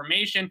to the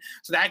formation.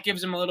 So that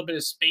gives him a little bit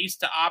of space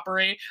to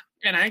operate.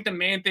 And I think the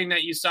main thing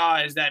that you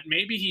saw is that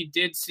maybe he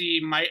did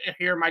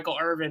hear Michael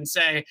Irvin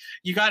say,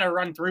 you got to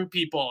run through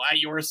people at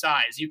your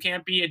size. You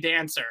can't be a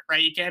dancer,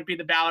 right? You can't be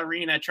the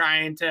ballerina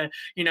trying to,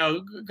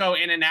 go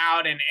in and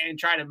out and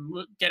try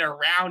to get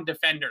around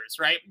defenders,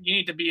 right? You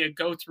need to be a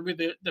go through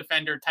the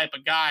defender type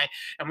of guy.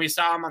 And we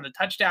saw him on the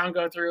touchdown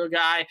go through a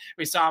guy.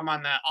 We saw him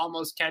on the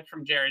almost catch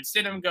from Jarrett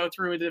Stidham go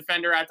through a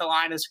defender at the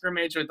line of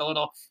scrimmage with a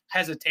little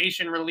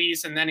hesitation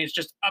release. And then he's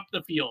just up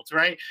the field,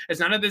 right? It's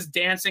none of this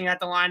dancing at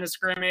the line of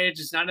scrimmage.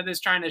 It's none of this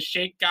trying to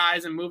shake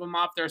guys and move them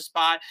off their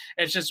spot.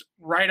 It's just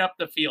right up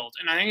the field.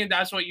 And I think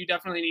that's what you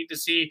definitely need to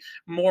see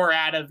more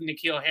out of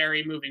N'Keal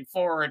Harry moving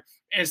forward,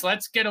 is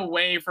let's get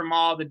away from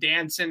all the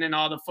dancing and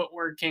all the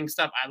footwork king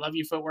stuff. I love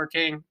you, footwork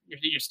king.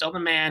 You're still the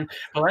man.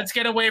 But let's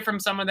get away from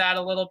some of that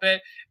a little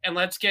bit, and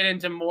let's get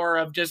into more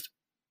of just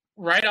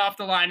right off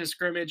the line of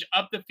scrimmage,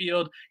 up the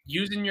field,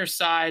 using your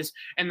size.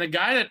 And the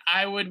guy that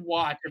I would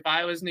watch if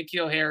I was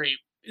N'Keal Harry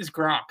is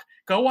Gronk.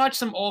 Go watch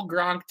some old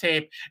Gronk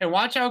tape and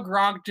watch how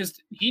Gronk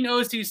he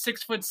knows he's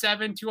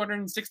 6'7",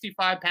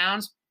 265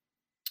 pounds.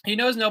 He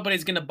knows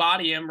nobody's going to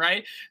body him,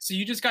 right? So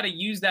you just got to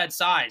use that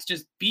size.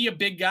 Just be a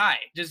big guy.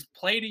 Just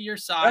play to your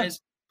size,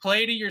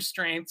 play to your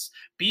strengths,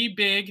 be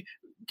big,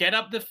 get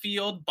up the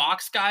field,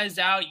 box guys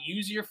out,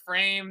 use your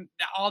frame,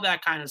 all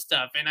that kind of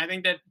stuff. And I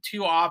think that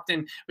too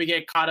often we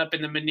get caught up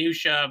in the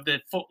minutia of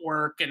the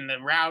footwork and the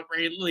route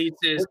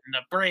releases and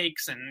the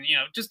breaks and,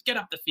 just get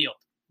up the field.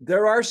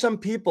 There are some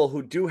people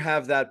who do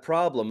have that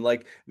problem,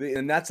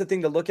 and that's the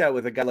thing to look at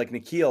with a guy like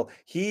N'Keal.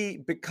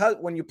 Because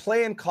when you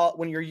play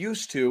when you're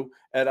used to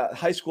at a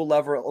high school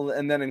level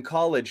and then in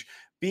college,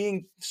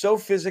 being so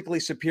physically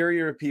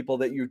superior to people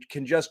that you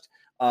can just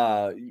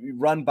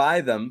run by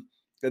them,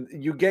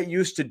 you get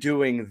used to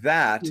doing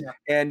that,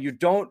 and you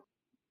don't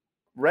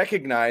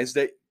recognize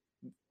that.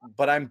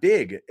 But I'm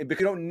big, because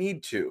you don't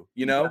need to.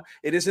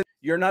 It isn't.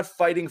 You're not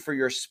fighting for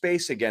your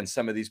space against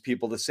some of these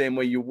people the same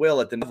way you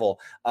will at the level.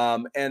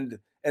 And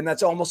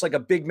that's almost like a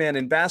big man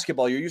in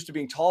basketball. You're used to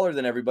being taller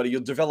than everybody. You'll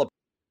develop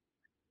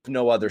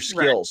no other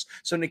skills.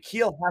 Right. So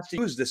N'Keal has to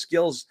use the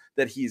skills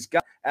that he's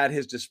got at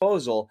his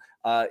disposal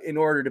in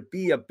order to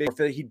be a big.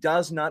 He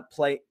does not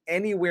play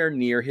anywhere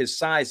near his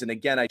size. And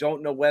again, I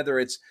don't know whether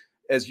it's,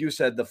 as you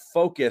said, the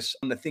focus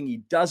on the thing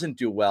he doesn't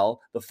do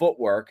well, the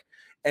footwork,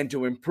 and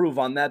to improve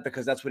on that,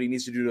 because that's what he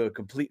needs to do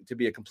to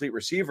be a complete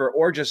receiver,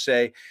 or just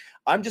say,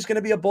 I'm just going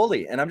to be a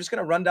bully and I'm just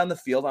going to run down the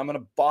field. I'm going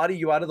to body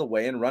you out of the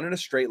way and run in a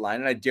straight line.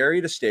 And I dare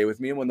you to stay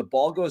with me. And when the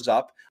ball goes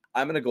up,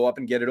 I'm going to go up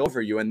and get it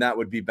over you. And that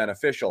would be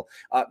beneficial.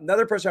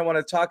 Another person I want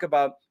to talk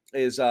about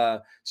is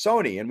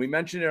Sony. And we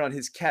mentioned it on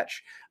his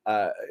catch.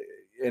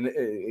 And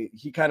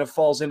he kind of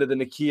falls into the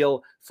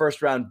N'Keal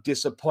first round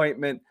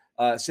disappointment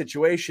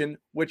situation,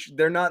 which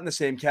they're not in the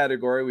same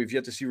category. We've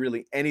yet to see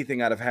really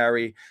anything out of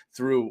Harry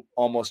through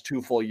almost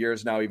 2 full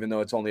years now, even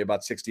though it's only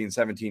about 16,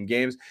 17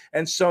 games.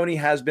 And Sony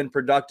has been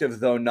productive,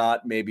 though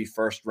not maybe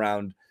first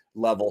round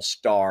level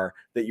star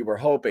that you were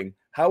hoping.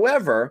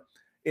 However,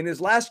 in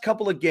his last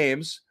couple of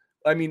games,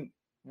 I mean,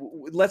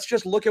 let's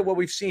just look at what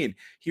we've seen.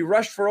 He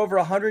rushed for over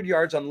 100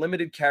 yards on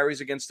limited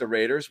carries against the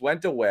Raiders,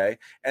 went away,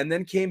 and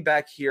then came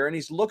back here, and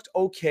he's looked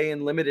okay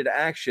in limited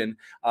action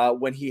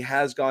when he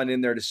has gone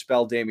in there to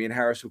spell Damien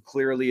Harris, who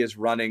clearly is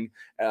running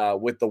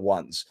with the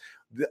ones.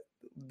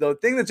 The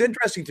thing that's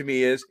interesting to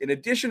me is, in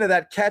addition to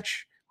that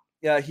catch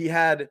he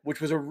had,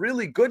 which was a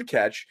really good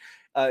catch,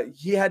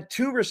 he had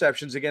 2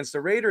 receptions against the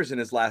Raiders in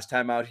his last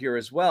time out here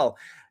as well.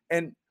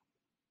 And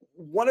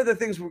one of the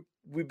things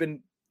we've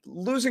been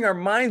losing our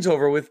minds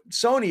over with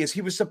Sony is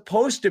he was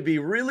supposed to be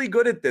really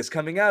good at this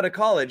coming out of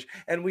college,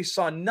 and we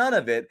saw none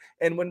of it.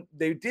 And when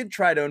they did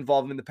try to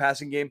involve him in the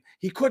passing game,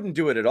 he couldn't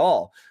do it at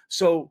all.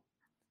 So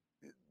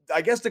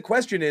I guess the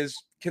question is,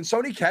 can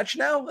Sony catch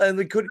now? And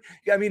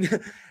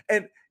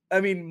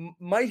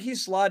might he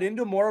slot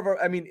into more of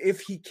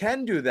if he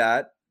can do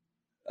that,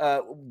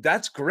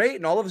 that's great.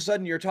 And all of a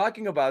sudden you're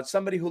talking about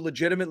somebody who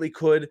legitimately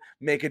could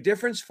make a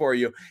difference for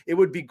you. It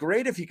would be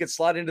great if he could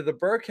slot into the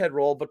Burkhead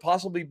role, but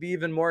possibly be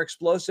even more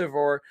explosive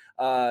or,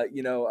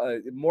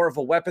 more of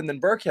a weapon than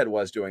Burkhead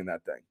was doing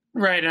that thing.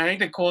 Right. And I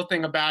think the cool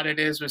thing about it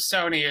is with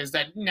Sony is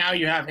that now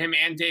you have him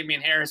and Damien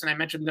Harris. And I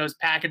mentioned those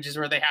packages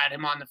where they had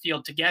him on the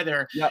field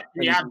together. Yeah,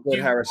 you have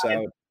Harris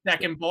out that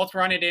can both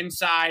run it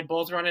inside,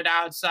 both run it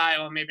outside.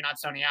 Well, maybe not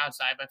Sony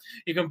outside, but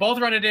you can both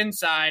run it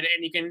inside,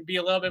 and you can be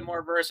a little bit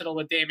more versatile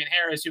with Damien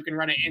Harris, who can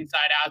run it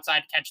inside,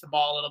 outside, catch the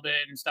ball a little bit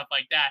and stuff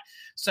like that.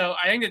 So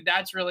I think that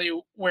that's really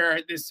where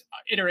this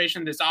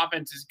iteration of this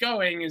offense is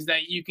going, is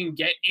that you can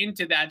get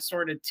into that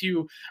sort of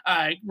 2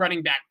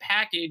 running back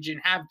package and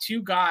have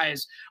 2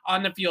 guys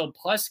on the field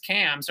plus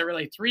Cam. So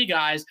really 3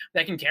 guys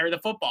that can carry the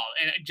football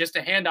and just a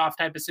handoff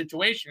type of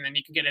situation. And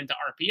you can get into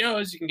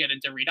RPOs, you can get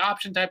into read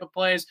option type of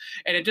plays.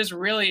 And it just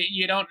really,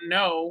 you don't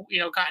know,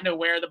 kind of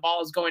where the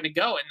ball is going to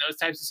go in those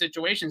types of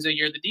situations that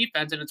you're the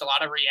defense, and it's a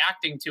lot of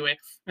reacting to it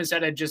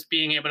instead of just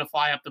being able to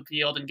fly up the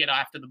field and get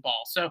after the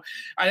ball. So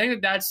I think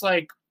that that's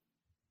like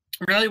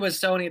really with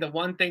Sony, the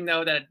one thing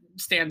though that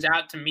stands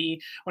out to me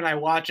when I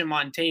watch him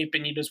on tape,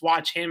 and you just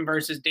watch him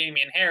versus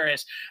Damien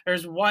Harris,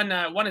 there's one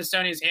of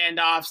Sony's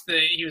handoffs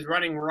that he was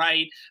running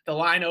right, the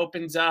line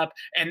opens up,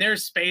 and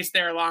there's space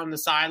there along the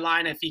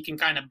sideline if he can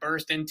kind of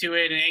burst into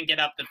it and get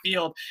up the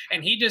field,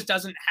 and he just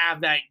doesn't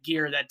have that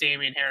gear that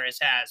Damien Harris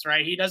has,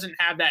 right? He doesn't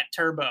have that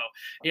turbo,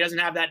 he doesn't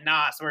have that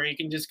NOS where he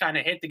can just kind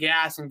of hit the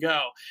gas and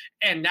go,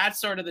 and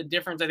that's sort of the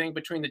difference I think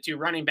between the 2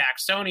 running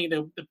backs. Sony,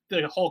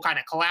 the whole kind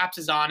of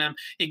collapses on him.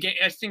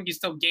 I think he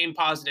still gained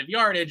positive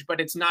yardage, but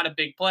it's not a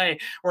big play.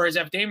 Whereas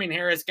if Damien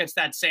Harris gets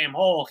that same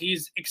hole,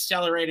 he's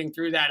accelerating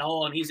through that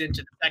hole and he's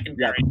into the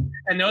secondary. Yeah.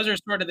 And those are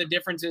sort of the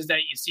differences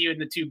that you see in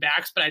the 2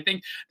 backs. But I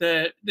think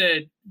the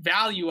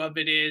value of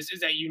it is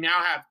that you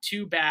now have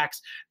 2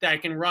 backs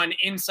that can run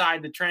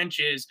inside the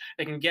trenches,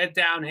 that can get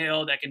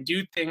downhill, that can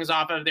do things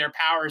off of their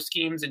power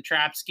schemes and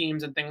trap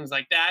schemes and things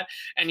like that.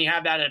 And you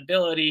have that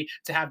ability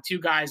to have 2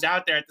 guys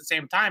out there at the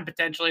same time,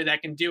 potentially,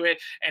 that can do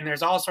it. And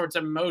there's all sorts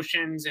of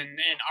motions and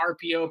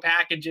RPO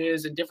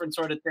packages and different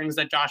sort of things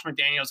that Josh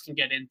McDaniels can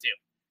get into.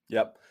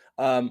 Yep.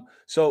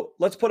 So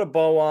let's put a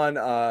bow on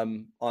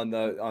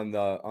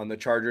the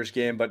Chargers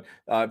game, but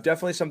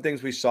definitely some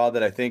things we saw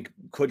that I think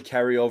could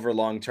carry over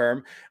long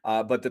term.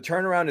 But the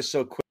turnaround is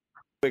so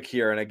quick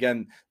here, and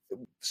again,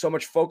 so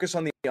much focus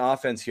on the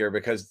offense here,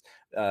 because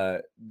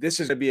this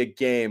is going to be a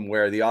game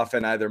where the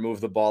offense either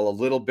move the ball a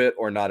little bit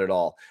or not at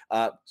all.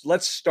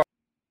 Let's start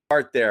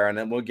there, and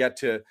then we'll get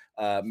to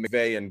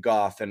McVay and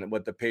Goff and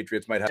what the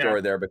Patriots might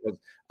have there, because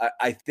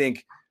I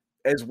think,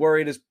 as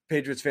worried as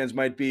Patriots fans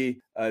might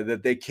be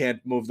that they can't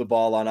move the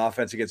ball on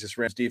offense against this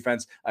Rams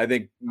defense, I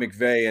think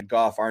McVay and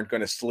Goff aren't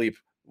going to sleep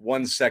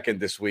 1 second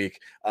this week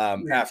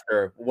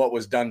after what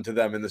was done to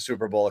them in the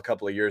Super Bowl a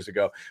couple of years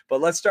ago.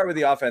 But let's start with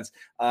the offense.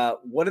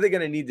 What are they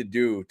going to need to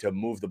do to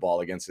move the ball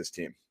against this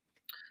team?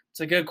 It's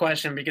a good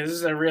question, because this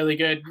is a really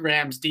good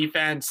Rams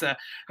defense.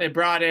 They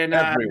brought in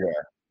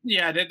everywhere.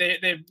 Yeah,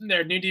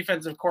 their new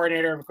defensive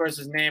coordinator, of course,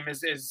 his name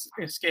is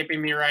escaping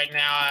me right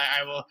now.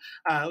 I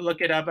will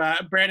look it up.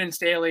 Brandon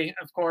Staley,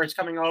 of course,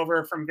 coming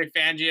over from Vic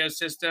Fangio's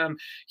system.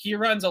 He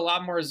runs a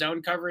lot more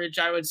zone coverage,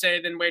 I would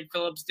say, than Wade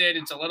Phillips did.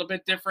 It's a little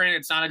bit different.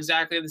 It's not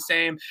exactly the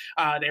same.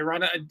 They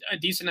run a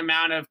decent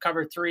amount of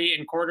cover 3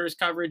 and quarters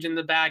coverage in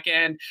the back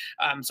end.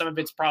 Some of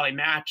it's probably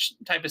match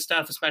type of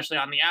stuff, especially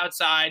on the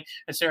outside.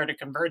 It sort of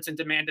converts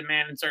into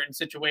man-to-man in certain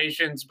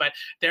situations, but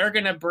they're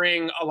going to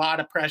bring a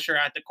lot of pressure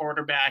at the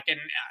quarterback.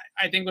 And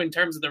I think in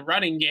terms of the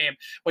running game,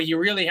 what you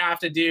really have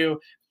to do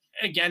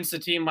against a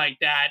team like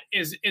that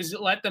is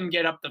let them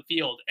get up the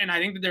field. And I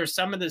think that there's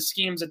some of the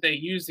schemes that they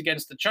used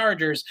against the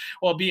Chargers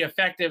will be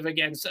effective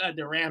against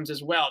the Rams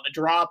as well. The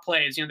draw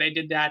plays, they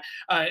did that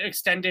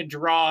extended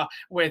draw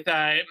with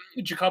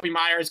Jacoby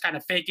Myers kind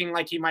of faking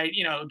like he might,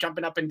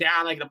 jumping up and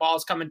down, like the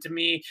ball's coming to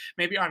me,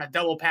 maybe on a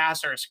double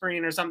pass or a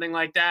screen or something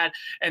like that.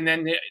 And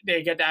then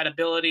they get that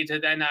ability to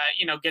then,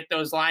 get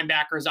those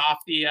linebackers off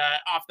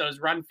those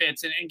run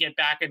fits and get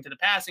back into the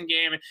passing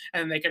game.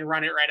 And they can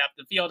run it right up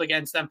the field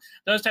against them.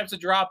 Those types of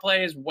draw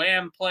plays,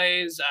 wham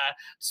plays,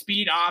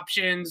 speed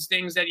options,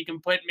 things that you can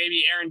put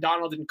maybe Aaron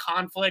Donald in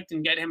conflict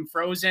and get him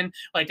frozen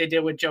like they did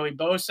with Joey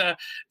Bosa.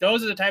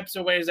 Those are the types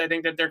of ways I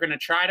think that they're going to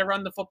try to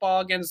run the football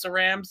against the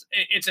Rams.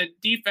 It's a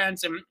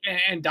defense,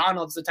 and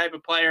Donald's the type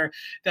of player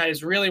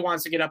that really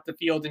wants to get up the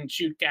field and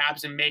shoot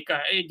gaps and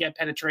get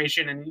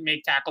penetration and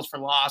make tackles for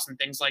loss and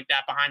things like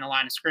that behind the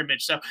line of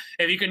scrimmage. So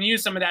if you can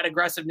use some of that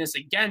aggressiveness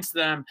against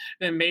them,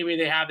 then maybe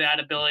they have that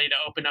ability to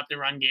open up the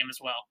run game as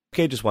well.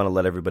 Okay, just want to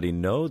let everybody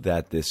know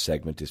that this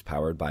segment is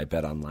powered by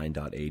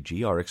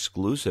BetOnline.ag, our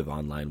exclusive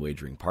online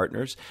wagering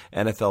partners.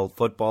 NFL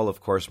football,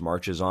 of course,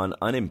 marches on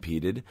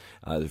unimpeded.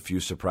 A few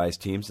surprise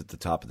teams at the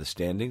top of the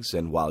standings,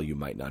 and while you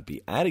might not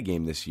be at a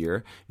game this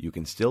year, you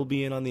can still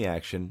be in on the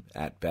action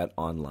at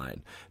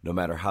BetOnline. No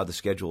matter how the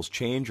schedules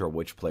change or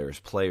which players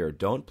play or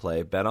don't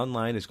play,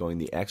 BetOnline is going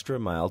the extra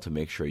mile to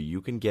make sure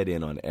you can get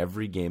in on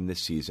every game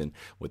this season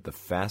with the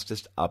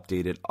fastest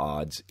updated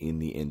odds in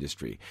the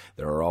industry.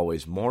 There are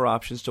always more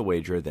options to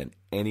wager than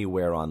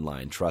anywhere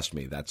online. Trust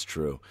me, that's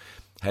true.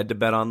 Head to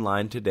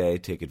BetOnline today.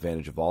 Take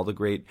advantage of all the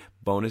great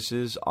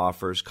bonuses,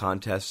 offers,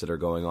 contests that are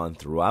going on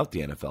throughout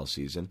the NFL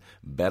season.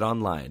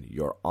 BetOnline,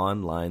 your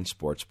online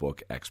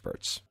sportsbook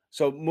experts.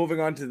 So moving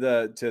on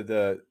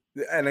to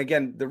and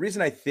again, the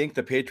reason I think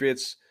the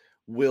Patriots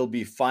will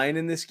be fine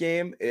in this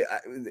game,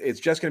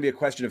 it's just going to be a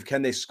question of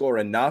can they score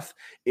enough.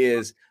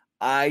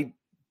 I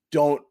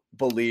don't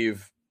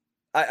believe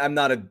I'm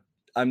not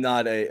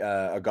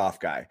a Goff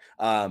guy.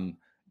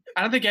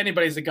 I don't think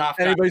anybody's a Goff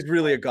guy. Anybody's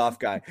really a Goff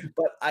guy.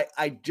 But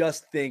I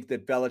just think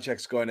that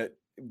Belichick's going to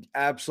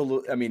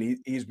absolutely, I mean,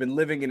 he's been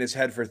living in his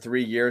head for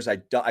 3 years.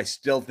 I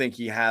still think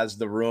he has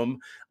the room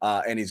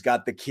and he's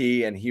got the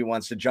key and he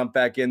wants to jump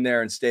back in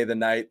there and stay the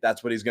night.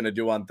 That's what he's going to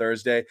do on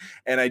Thursday.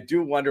 And I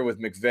do wonder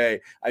with McVay,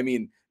 I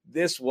mean,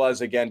 this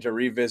was, again, to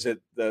revisit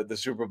the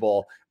Super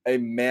Bowl, a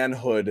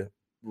manhood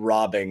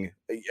robbing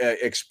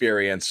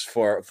experience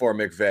for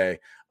McVay,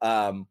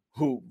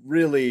 who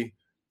really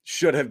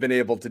should have been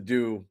able to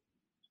do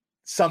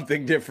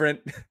something different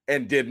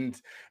and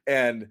didn't.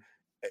 And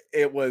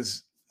it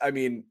was, I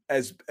mean,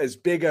 as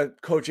big a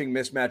coaching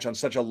mismatch on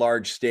such a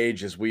large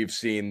stage as we've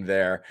seen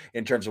there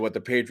in terms of what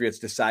the Patriots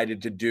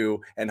decided to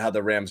do and how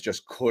the Rams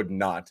just could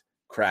not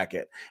crack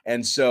it.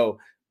 And so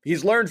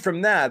he's learned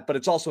from that, but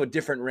it's also a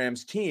different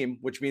Rams team,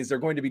 which means they're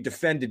going to be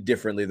defended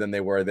differently than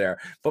they were there.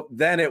 But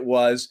then it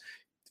was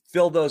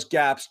fill those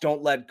gaps,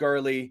 don't let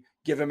Gurley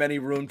give him any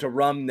room to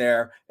run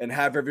there and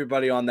have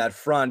everybody on that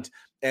front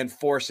and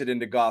force it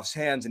into Goff's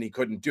hands, and he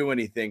couldn't do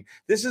anything.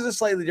 This is a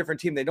slightly different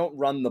team. They don't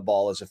run the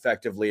ball as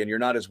effectively, and you're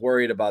not as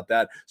worried about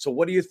that. So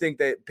what do you think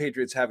that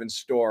Patriots have in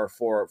store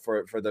for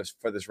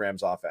this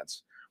Rams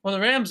offense? Well,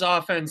 the Rams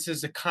offense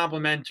is a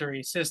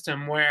complementary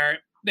system where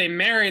they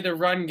marry the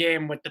run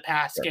game with the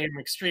pass game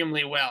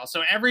extremely well.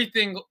 So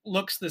everything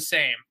looks the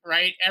same,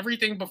 right?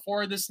 Everything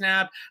before the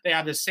snap, they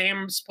have the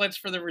same splits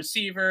for the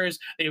receivers.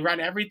 They run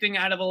everything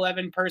out of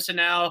 11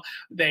 personnel.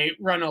 They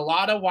run a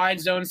lot of wide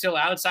zone, still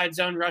outside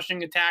zone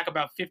rushing attack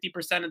about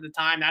 50% of the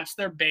time. That's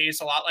their base,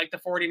 a lot like the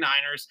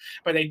 49ers,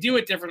 but they do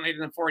it differently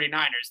than the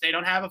 49ers. They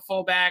don't have a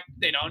fullback.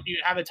 They don't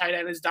have a tight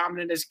end as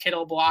dominant as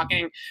Kittle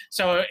blocking.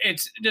 So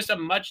it's just a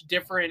much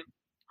different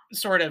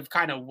sort of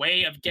kind of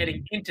way of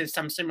getting into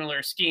some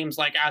similar schemes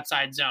like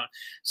outside zone.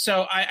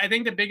 So I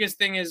think the biggest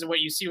thing is what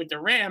you see with the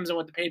Rams and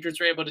what the Patriots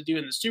were able to do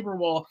in the Super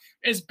Bowl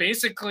is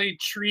basically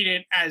treat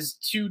it as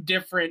two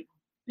different,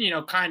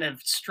 kind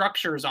of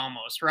structures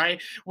almost, right?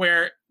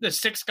 Where the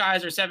 6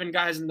 guys or 7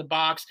 guys in the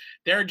box,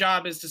 their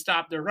job is to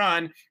stop the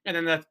run. And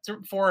then the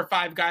 4 or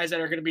 5 guys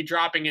that are going to be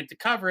dropping into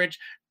coverage,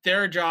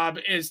 their job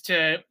is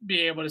to be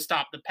able to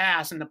stop the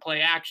pass and the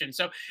play action.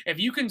 So if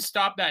you can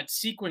stop that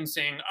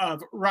sequencing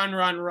of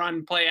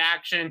run, play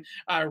action,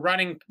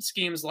 running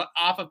schemes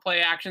off of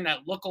play action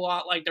that look a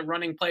lot like the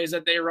running plays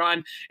that they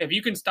run, if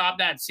you can stop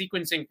that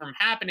sequencing from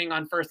happening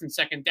on first and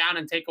second down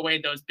and take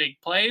away those big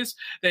plays,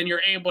 then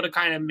you're able to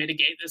kind of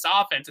mitigate this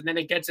offense. And then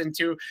it gets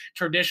into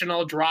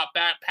traditional drop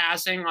back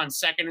passing on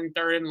 2nd and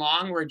 3rd and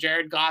long, where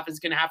Jared Goff is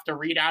going to have to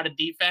read out a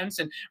defense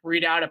and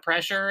read out a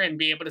pressure and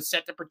be able to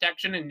set the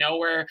protection and know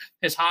where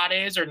his hot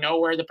is or know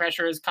where the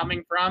pressure is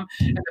coming from.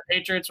 And the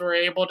Patriots were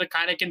able to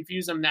kind of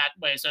confuse them that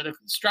way. So the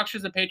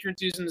structures the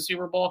Patriots used in the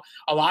Super Bowl,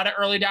 a lot of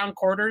early down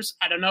quarters.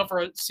 I don't know if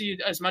we'll see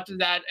as much of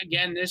that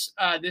again this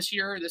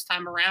year, this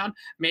time around.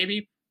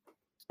 Maybe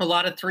a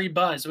lot of 3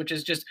 buzz, which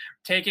is just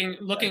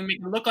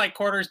look like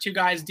quarters, 2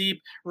 guys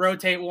deep,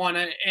 rotate one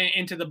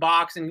into the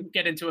box and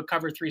get into a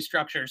cover 3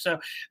 structure. So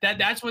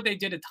that's what they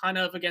did a ton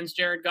of against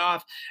Jared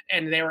Goff,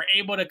 and they were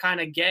able to kind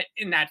of get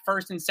in that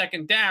 1st and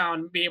 2nd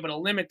down, be able to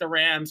limit the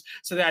Rams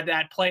so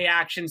that play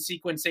action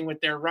sequencing with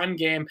their run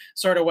game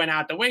sort of went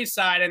out the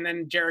wayside, and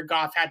then Jared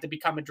Goff had to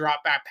become a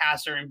drop back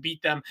passer and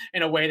beat them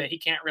in a way that he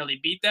can't really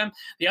beat them.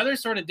 The other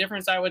sort of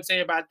difference I would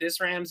say about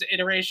this Rams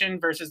iteration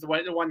versus the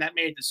one that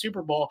made the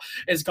Super Bowl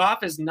is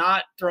Goff is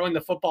not throwing the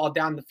football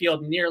down the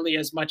field nearly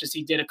as much as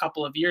he did a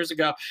couple of years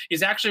ago.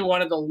 He's actually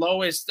one of the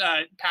lowest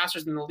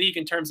passers in the league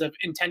in terms of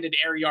intended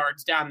air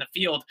yards down the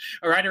field,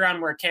 right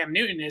around where Cam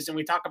Newton is. And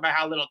we talk about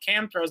how little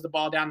Cam throws the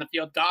ball down the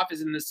field. Goff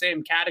is in the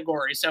same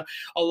category. So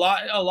a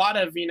lot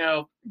of,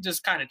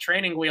 just kind of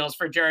training wheels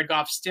for Jared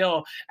Goff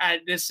still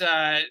at this,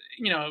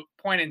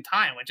 point in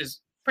time, which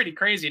is pretty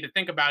crazy to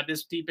think about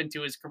this deep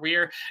into his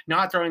career,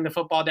 not throwing the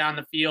football down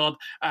the field,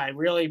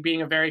 really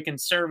being a very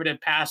conservative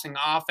passing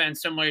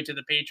offense, similar to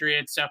the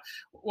Patriots. So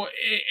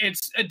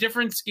it's a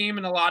different scheme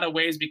in a lot of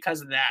ways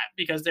because of that,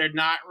 because they're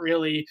not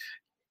really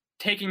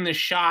taking the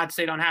shots.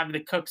 They don't have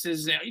the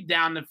Cookses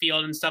down the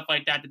field and stuff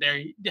like that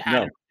they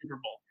had in the Super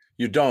Bowl.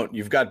 You don't.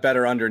 You've got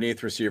better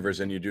underneath receivers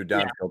than you do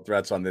downfield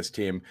threats on this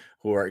team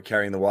who are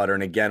carrying the water.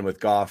 And again, with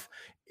Goff,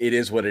 it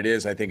is what it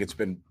is. I think it's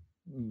been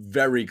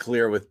very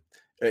clear with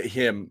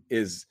him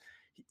is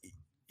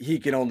he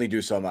can only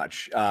do so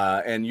much,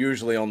 and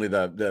usually only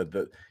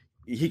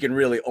he can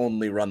really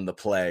only run the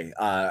play.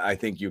 I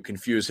think you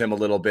confuse him a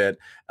little bit.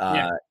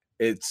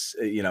 It's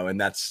and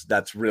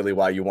that's really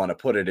why you want to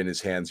put it in his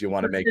hands. You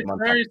want to make him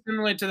very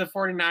similar to the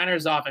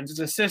 49ers offense. It's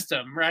a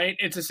system, right?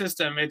 It's a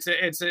system. It's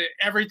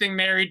everything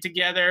married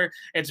together.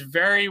 It's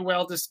very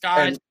well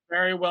disguised,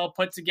 very well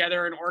put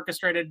together and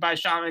orchestrated by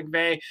Sean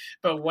McVay.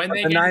 But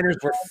the Niners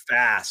were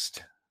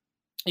fast.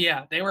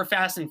 Yeah, they were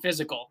fast and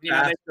physical.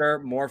 Faster,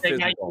 more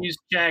physical. They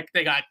got Juszczyk,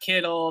 they got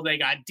Kittle, they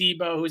got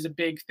Debo, who's a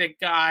big, thick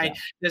guy. Yeah.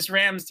 This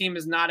Rams team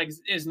is not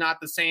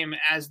the same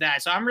as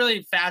that. So I'm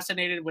really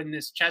fascinated when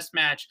this chess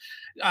match,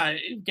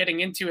 getting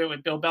into it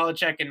with Bill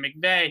Belichick and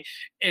McVay,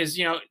 is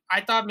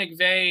I thought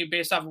McVay,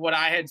 based off of what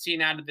I had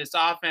seen out of this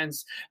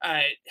offense,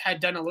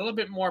 had done a little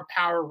bit more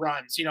power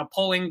runs.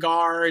 Pulling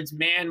guards,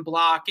 man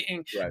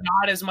blocking,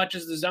 not as much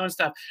as the zone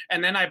stuff.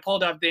 And then I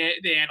pulled up the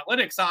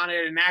analytics on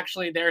it, and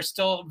actually they're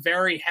still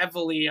very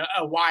heavily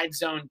a wide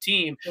zone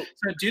team. So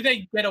do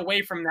they get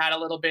away from that a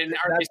little bit? And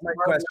that's my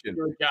question.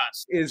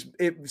 Is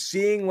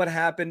seeing what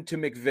happened to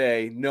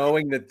McVay,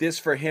 knowing that this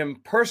for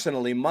him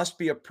personally must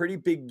be a pretty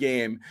big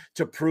game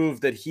to prove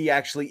that he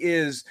actually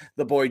is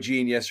the boy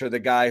genius or the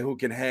guy who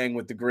can hang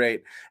with the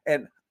great.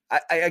 And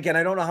I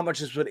don't know how much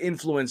this would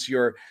influence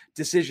your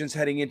decisions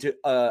heading into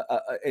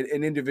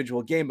an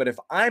individual game, but if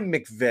I'm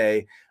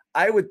McVay,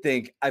 I would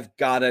think I've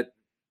got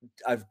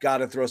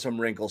to throw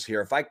some wrinkles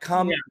here. If I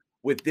come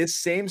with this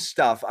same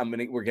stuff,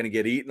 we're gonna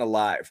get eaten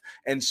alive.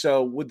 And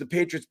so, would the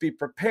Patriots be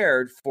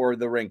prepared for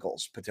the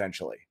wrinkles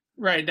potentially?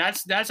 Right.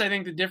 That's I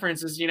think the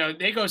difference is,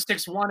 they go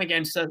 6-1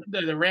 against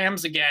the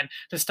Rams again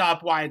to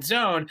stop wide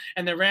zone,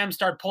 and the Rams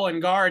start pulling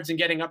guards and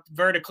getting up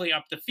vertically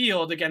up the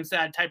field against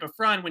that type of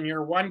front. When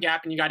you're one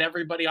gap and you got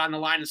everybody on the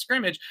line of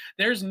scrimmage,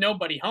 there's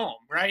nobody home,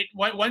 right?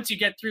 Once you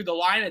get through the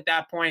line at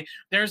that point,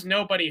 there's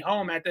nobody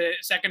home at the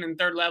 2nd and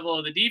 3rd level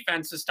of the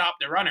defense to stop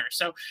the runner.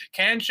 So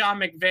can Sean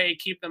McVay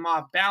keep them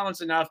off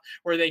balance enough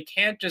where they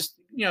can't just,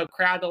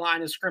 crowd the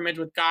line of scrimmage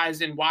with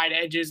guys in wide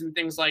edges and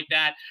things like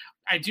that?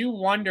 I do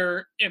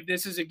wonder if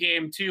this is a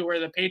game, too, where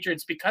the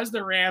Patriots, because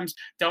the Rams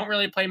don't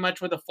really play much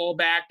with a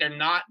fullback, they're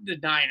not the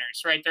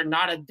Niners, right? They're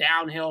not a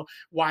downhill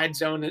wide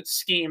zone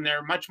scheme.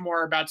 They're much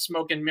more about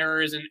smoke and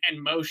mirrors and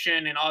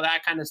motion and all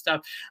that kind of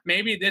stuff.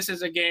 Maybe this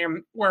is a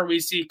game where we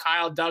see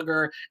Kyle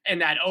Duggar in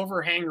that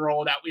overhang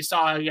role that we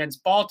saw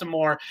against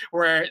Baltimore,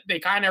 where they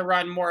kind of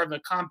run more of a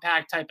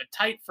compact type of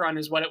tight front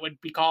is what it would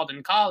be called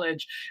in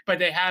college, but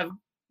they have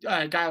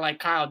a guy like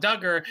Kyle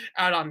Duggar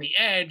out on the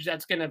edge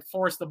that's going to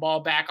force the ball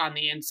back on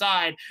the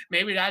inside.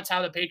 Maybe that's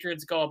how the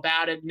Patriots go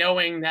about it,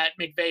 knowing that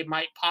McVay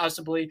might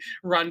possibly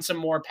run some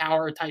more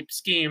power type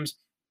schemes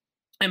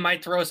and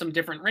might throw some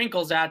different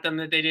wrinkles at them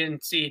that they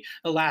didn't see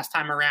the last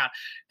time around.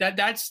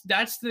 That's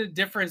the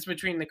difference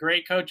between the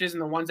great coaches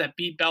and the ones that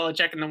beat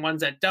Belichick and the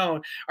ones that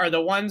don't, are the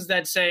ones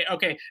that say,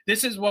 okay,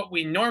 this is what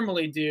we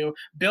normally do.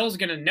 Bill's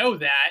going to know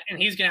that, and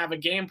he's going to have a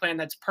game plan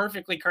that's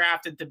perfectly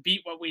crafted to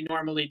beat what we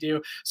normally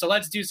do. So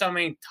let's do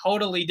something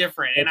totally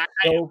different. And I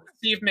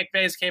see if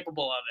McVay is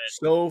capable of it.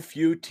 So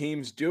few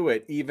teams do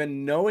it,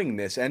 even knowing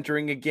this,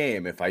 entering a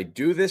game. If I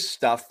do this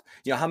stuff,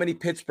 how many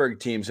Pittsburgh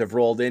teams have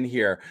rolled in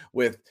here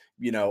with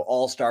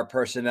all-star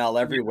personnel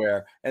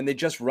everywhere, and they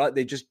just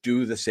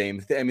do the same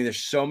thing. I mean,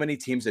 there's so many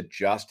teams that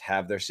just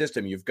have their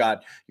system. You've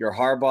got your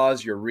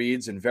Harbaughs, your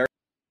Reeds, and very,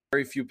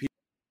 very few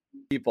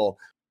people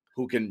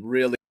who can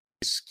really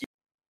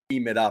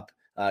scheme it up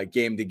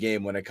game to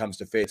game when it comes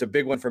to faith. It's a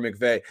big one for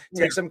McVay.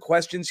 Take some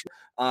questions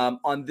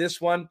on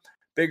this one.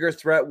 Bigger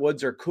threat,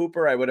 Woods or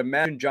Cooper? I would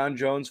imagine John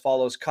Jones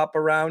follows Kupp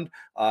around,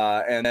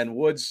 and then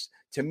Woods.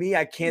 To me,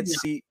 I can't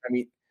see. I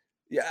mean,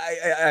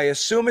 I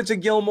assume it's a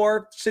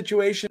Gilmore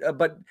situation,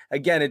 but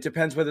again, it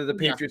depends whether the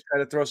Patriots try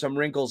to throw some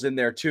wrinkles in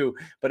there too.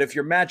 But if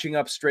you're matching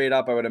up straight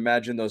up, I would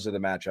imagine those are the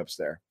matchups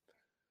there.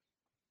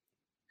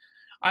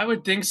 I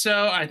would think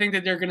so. I think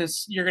that you're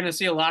gonna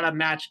see a lot of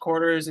match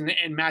quarters and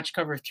match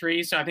cover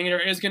 3. So I think there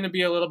is going to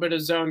be a little bit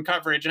of zone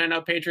coverage. And I know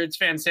Patriots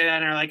fans say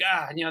that and are like,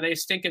 they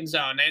stink in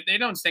zone. They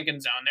don't stink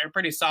in zone. They're a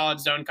pretty solid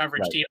zone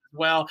coverage team as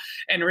well.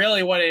 And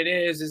really, what it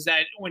is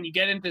that when you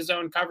get into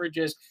zone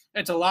coverages,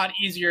 it's a lot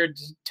easier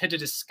to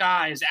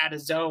disguise at a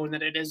zone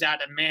than it is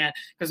at a man.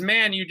 Because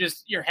man,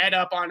 your head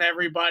up on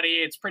everybody.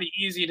 It's pretty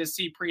easy to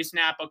see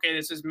pre-snap, okay,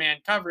 this is man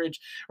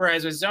coverage.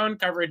 Whereas with zone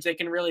coverage, they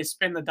can really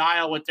spin the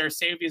dial with their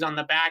safeties on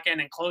the back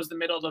end and close the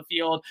middle of the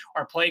field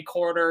or play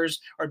quarters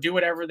or do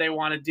whatever they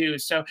want to do.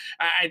 So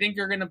I think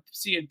you're going to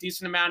see a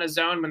decent amount of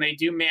zone when they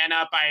do man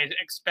up. I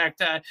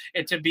expect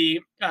it to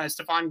be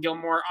Stephon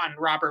Gilmore on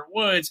Robert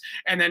Woods.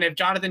 And then if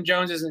Jonathan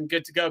Jones isn't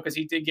good to go because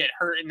he did get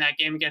hurt in that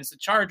game against the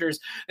Chargers,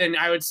 then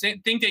I would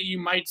think that you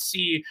might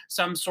see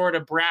some sort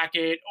of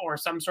bracket or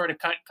some sort of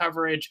cut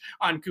coverage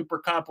on Cooper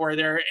Kupp where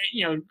they're,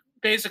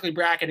 basically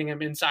bracketing him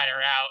inside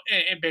or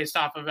out based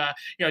off of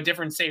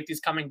different safeties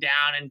coming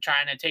down and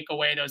trying to take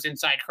away those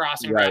inside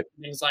crossing routes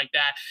and things like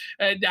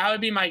that. That would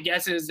be my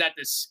guess, is that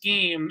the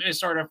scheme is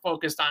sort of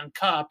focused on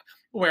Kupp,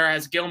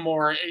 whereas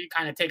Gilmore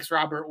kind of takes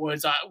Robert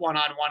Woods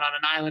one-on-one on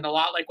an island, a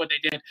lot like what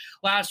they did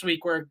last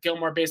week, where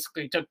Gilmore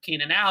basically took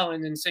Keenan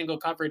Allen in single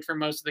coverage for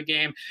most of the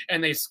game,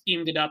 and they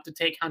schemed it up to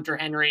take Hunter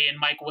Henry and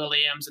Mike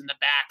Williams and the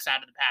backs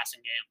out of the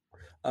passing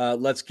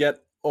game. Let's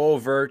get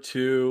over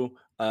to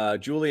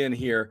Julian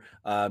here.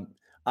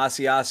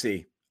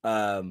 Asiasi.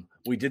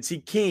 We did see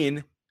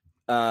Keene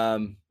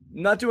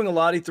not doing a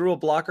lot. He threw a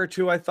block or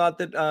two. I thought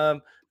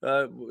that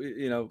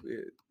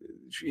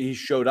he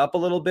showed up a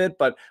little bit,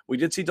 but we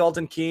did see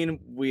Dalton Keene.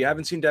 We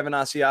haven't seen Devin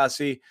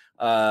Asiasi.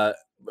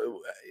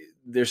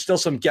 There's still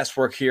some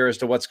guesswork here as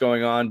to what's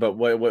going on, but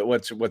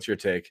what's your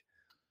take?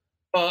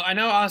 Well, I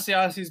know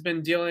Asiasi's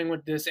been dealing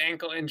with this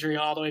ankle injury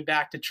all the way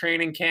back to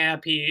training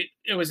camp.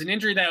 It was an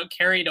injury that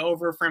carried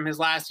over from his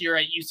last year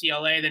at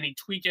UCLA. Then he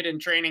tweaked it in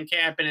training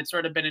camp, and it's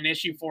sort of been an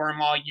issue for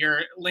him all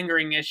year,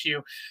 lingering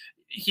issue.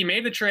 He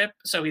made the trip,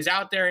 so he's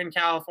out there in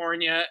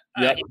California.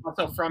 He's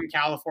also from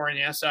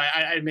California, so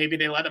I maybe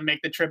they let him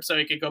make the trip so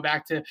he could go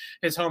back to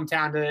his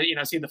hometown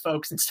to see the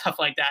folks and stuff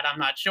like that. I'm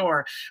not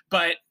sure,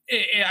 but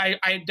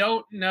I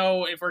don't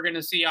know if we're going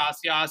to see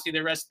Asiasi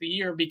the rest of the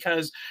year,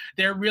 because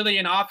they're really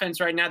an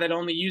offense right now that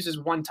only uses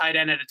one tight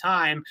end at a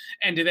time.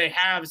 And do they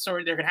have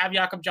they're going to have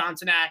Jakob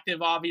Johnson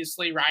active,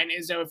 obviously. Ryan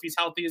Izzo, if he's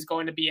healthy, is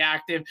going to be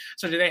active.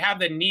 So do they have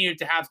the need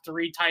to have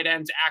 3 tight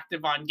ends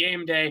active on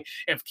game day?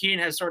 If Keene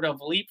has sort of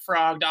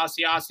leapfrogged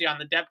Asiasi on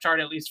the depth chart,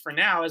 at least for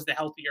now, as the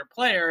healthier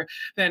player,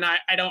 then I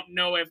don't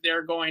know if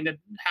they're going to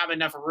have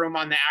enough room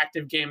on the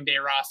active game day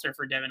roster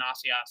for Devin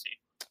Asiasi.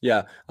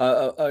 Yeah,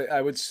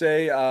 I would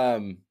say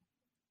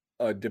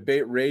a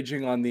debate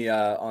raging on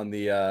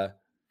the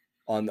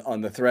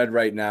thread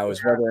right now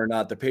is whether or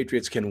not the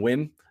Patriots can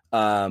win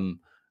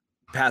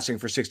passing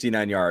for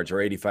 69 yards or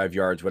 85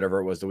 yards, whatever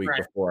it was the week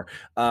before.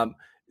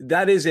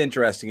 That is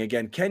interesting.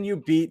 Again, can you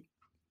beat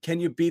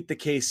the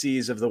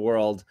KCs of the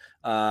world?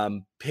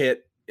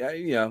 Pitt,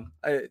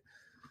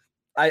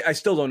 I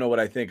still don't know what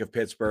I think of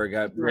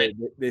Pittsburgh.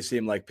 They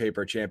seem like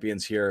paper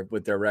champions here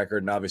with their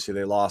record, and obviously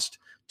they lost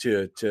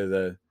to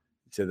the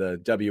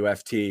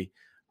WFT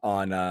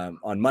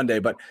on Monday.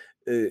 But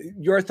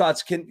your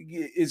thoughts?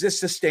 Is this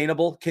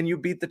sustainable? Can you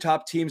beat the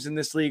top teams in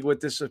this league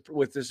with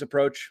this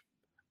approach?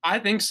 I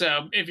think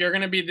so. If you're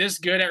going to be this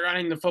good at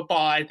running the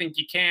football, I think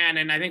you can.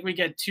 And I think we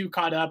get too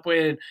caught up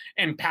in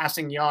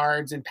passing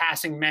yards and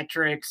passing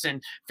metrics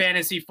and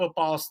fantasy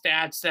football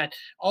stats that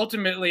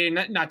ultimately,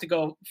 not to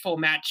go full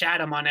Matt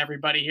Chatham on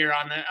everybody here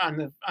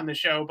on the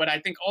show, but I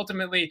think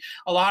ultimately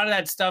a lot of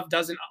that stuff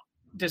doesn't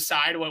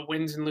decide what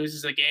wins and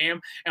loses a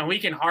game. And we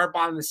can harp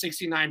on the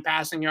 69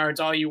 passing yards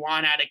all you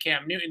want out of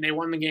Cam Newton. They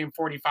won the game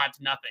 45-0.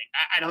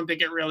 I don't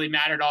think it really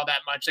mattered all that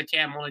much that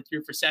Cam only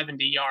threw for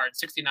 70 yards,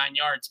 69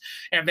 yards.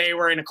 If they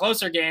were in a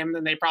closer game,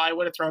 then they probably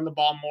would have thrown the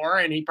ball more,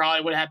 and he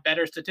probably would have had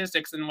better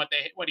statistics than what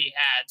he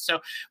had.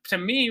 So to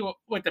me,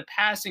 with the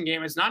passing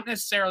game, it's not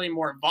necessarily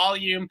more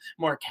volume,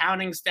 more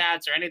counting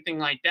stats or anything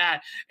like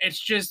that. It's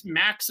just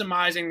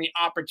maximizing the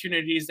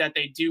opportunities that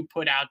they do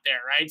put out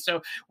there, right?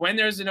 So when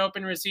there's an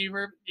open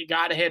receiver, you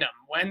got to hit him.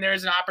 When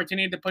there's an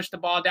opportunity to push the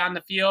ball down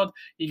the field,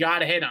 you got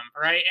to hit him,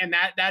 right? And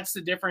that's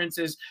the difference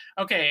is,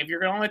 okay, if you're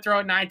going to only throw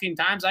it 19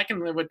 times, I can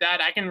live with that.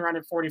 I can run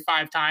it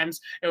 45 times.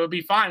 It would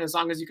be fine as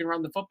long as you can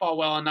run the football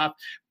well enough.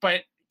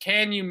 But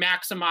can you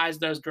maximize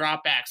those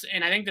dropbacks?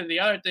 And I think that the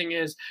other thing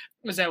is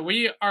that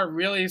we are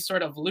really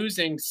sort of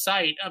losing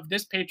sight of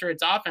this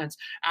Patriots offense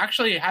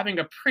actually having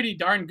a pretty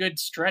darn good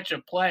stretch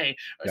of play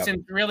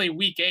since really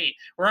week 8.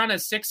 We're on a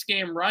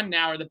 6-game run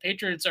now where the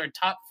Patriots are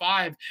top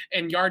 5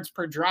 in yards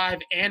per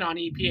drive and on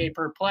EPA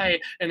per play,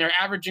 and they're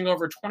averaging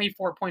over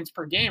 24 points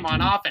per game on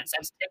offense.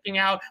 That's taking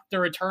out the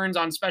returns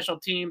on special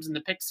teams and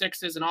the pick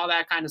sixes and all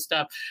that kind of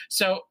stuff.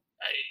 So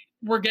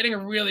we're getting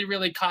really,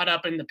 really caught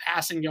up in the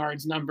passing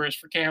yards numbers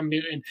for Cam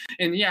Newton.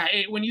 And yeah,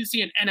 when you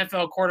see an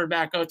NFL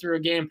quarterback go through a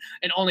game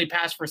and only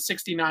pass for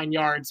 69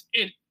 yards,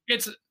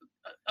 it's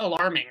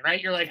alarming, right?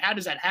 You're like, how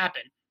does that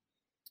happen?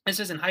 This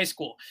isn't high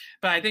school.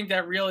 But I think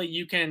that really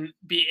you can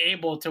be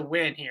able to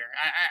win here.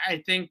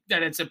 I think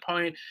that it's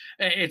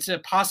a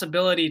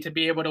possibility to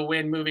be able to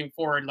win moving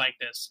forward like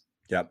this.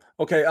 Yep.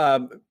 Okay.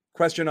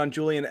 Question on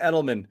Julian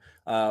Edelman.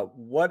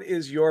 What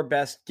is your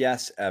best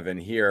guess, Evan,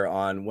 here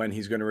on when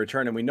he's going to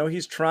return? And we know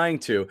he's trying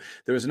to.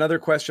 There was another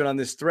question on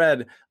this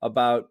thread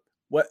about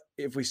what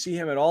if we see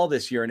him at all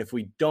this year, and if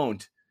we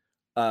don't,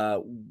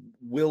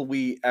 will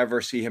we ever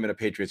see him in a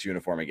Patriots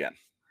uniform again?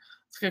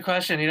 It's a good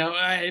question.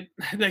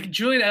 The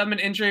Julian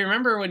Edelman injury,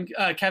 remember when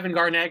Kevin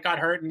Garnett got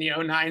hurt in the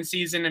 2009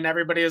 season and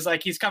everybody was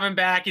like, he's coming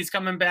back,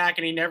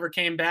 and he never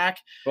came back?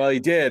 Well, he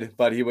did,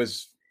 but he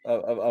was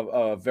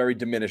a very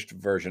diminished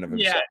version of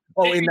himself. Yeah.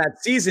 Oh, in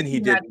that season he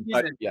did.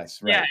 But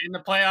yes, right. Yeah, in the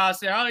playoffs,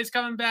 he's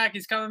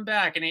coming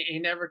back, and he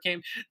never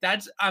came.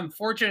 That's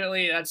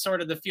unfortunately that's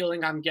sort of the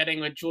feeling I'm getting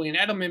with Julian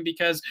Edelman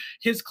because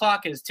his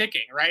clock is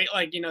ticking, right?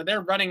 Like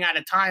they're running out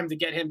of time to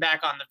get him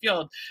back on the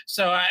field.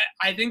 So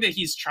I think that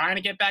he's trying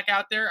to get back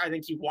out there. I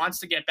think he wants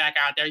to get back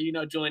out there.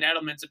 Julian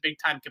Edelman's a big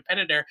time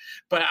competitor,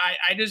 but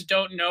I just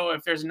don't know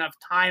if there's enough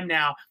time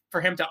now for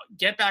him to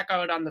get back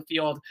out on the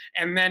field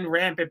and then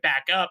ramp it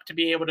back up to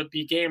be able to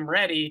be game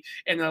ready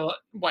in the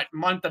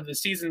month of the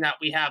season that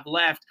we have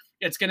left.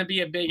 It's going to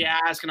be a big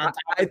ask. And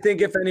I think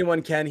if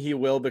anyone can, he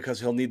will, because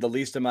he'll need the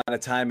least amount of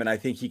time. And I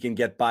think he can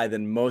get by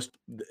than most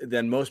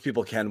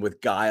people can with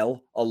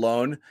guile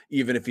alone,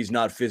 even if he's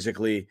not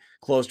physically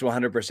close to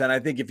 100%. I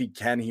think if he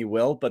can, he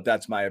will, but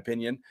that's my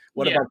opinion.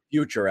 What about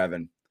future,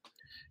 Evan?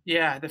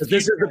 Yeah. This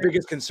is the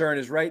biggest concern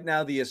is right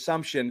now. The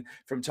assumption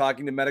from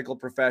talking to medical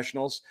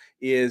professionals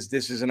is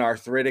this is an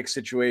arthritic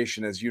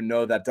situation. As you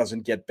know, that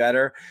doesn't get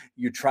better.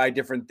 You try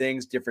different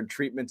things, different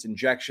treatments,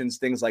 injections,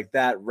 things like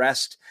that,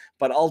 rest.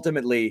 But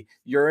ultimately,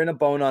 you're in a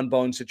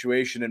bone-on-bone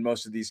situation in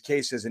most of these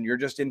cases, and you're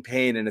just in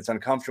pain and it's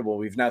uncomfortable.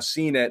 We've now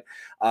seen it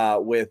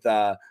with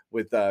Dustin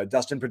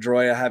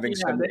Pedroia having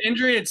the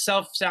injury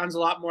itself sounds a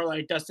lot more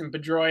like Dustin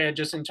Pedroia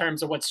just in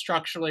terms of what's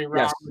structurally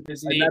wrong with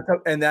his knee.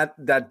 And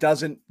that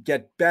doesn't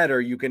get better.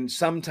 You can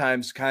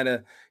sometimes kind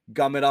of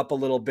gum it up a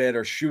little bit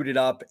or shoot it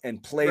up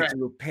and play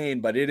through pain,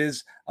 but it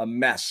is a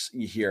mess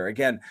here.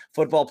 Again,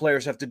 football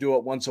players have to do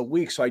it once a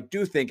week. So I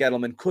do think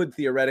Edelman could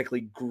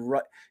theoretically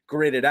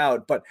grit it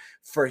out, but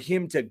for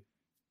him to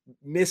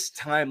miss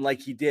time like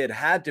he did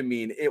had to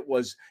mean it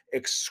was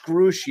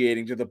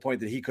excruciating to the point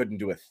that he couldn't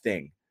do a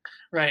thing.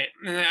 Right.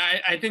 And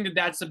I think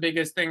that's the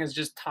biggest thing is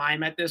just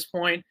time at this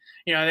point.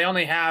 They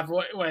only have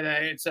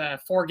it's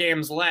 4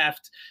 games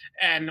left,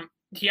 and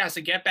he has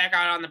to get back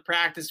out on the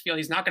practice field.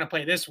 He's not going to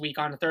play this week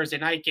on a Thursday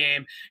night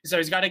game. So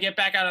he's got to get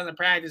back out on the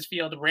practice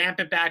field, ramp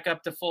it back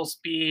up to full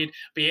speed,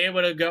 be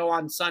able to go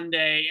on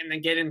Sunday and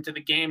then get into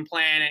the game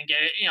plan and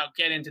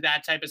get into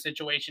that type of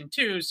situation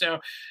too. So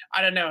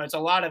I don't know. It's a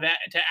lot of that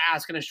to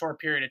ask in a short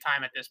period of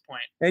time at this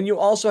point. And you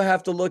also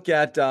have to look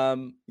at,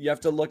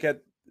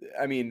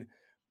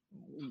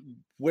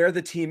 where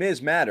the team is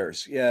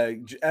matters.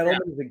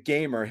 Edelman is a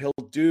gamer. He'll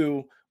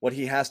do what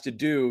he has to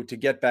do to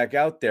get back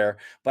out there.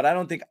 But I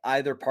don't think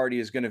either party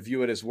is going to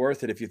view it as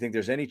worth it if you think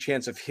there's any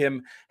chance of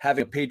him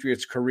having a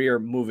Patriots career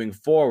moving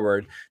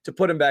forward to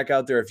put him back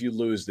out there if you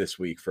lose this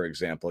week, for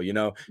example. You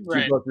go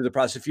through the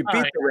process. If you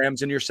beat the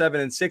Rams and you're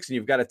 7-6 and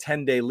you've got a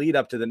 10-day lead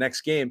up to the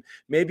next game,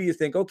 maybe you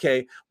think,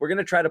 okay, we're going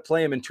to try to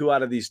play him in 2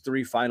 out of these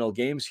 3 final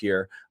games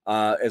here,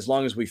 as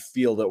long as we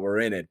feel that we're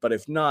in it. But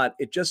if not,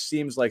 it just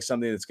seems like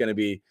something that's going to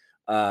be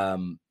a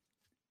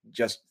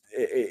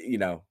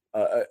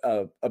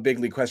big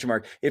league question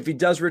mark. If he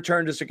does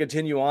return just to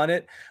continue on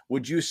it,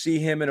 would you see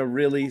him in a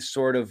really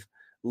sort of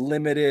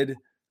limited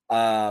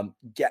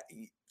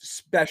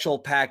special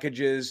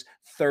packages,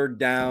 third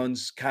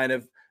downs kind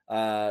of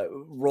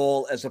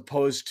role, as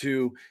opposed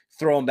to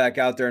throw him back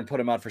out there and put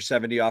him out for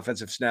 70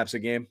 offensive snaps a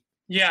game?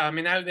 Yeah, I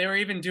mean, they were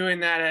even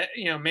doing that.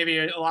 Maybe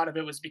a lot of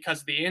it was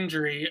because of the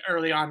injury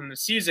early on in the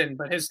season,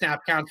 but his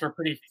snap counts were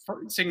pretty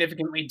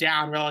significantly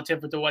down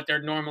relative to what they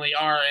normally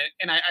are.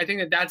 And I think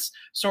that that's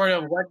sort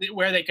of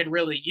where they could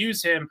really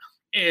use him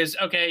is,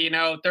 okay,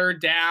 third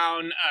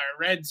down,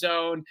 red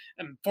zone,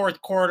 fourth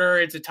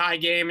quarter, it's a tie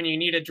game and you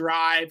need a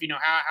drive.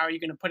 How are you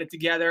going to put it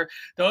together?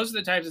 Those are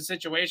the types of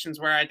situations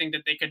where I think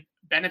that they could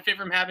benefit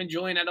from having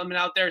Julian Edelman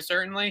out there,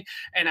 certainly,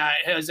 and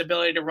his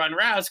ability to run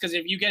routes. Because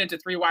if you get into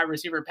 3 wide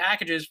receiver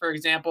packages, for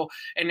example,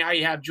 and now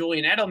you have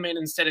Julian Edelman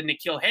instead of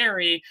N'Keal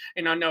Harry,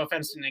 no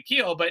offense to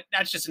N'Keal, but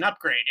that's just an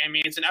upgrade. I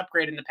mean, it's an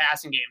upgrade in the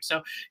passing game.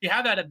 So you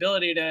have that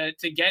ability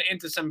to get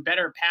into some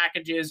better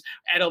packages,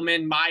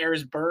 Edelman,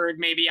 Myers, Bird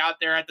maybe out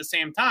there at the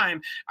same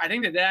time. I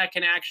think that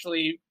can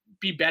actually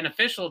be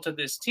beneficial to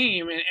this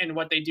team and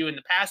what they do in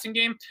the passing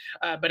game.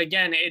 But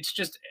again, it's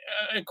just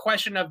a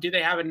question of, do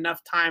they have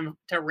enough time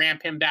to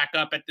ramp him back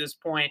up at this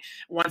point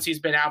once he's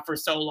been out for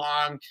so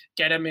long,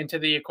 get him into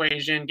the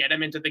equation, get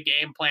him into the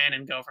game plan,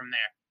 and go from there.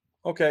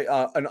 Okay,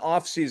 an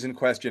off-season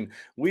question.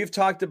 We've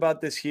talked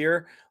about this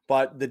here,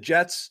 but the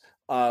Jets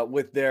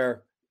with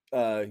their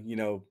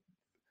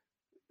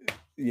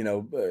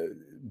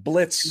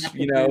blitz,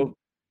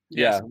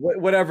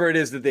 whatever it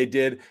is that they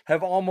did,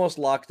 have almost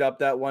locked up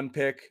that one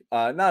pick.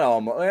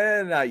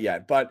 Not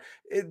yet, but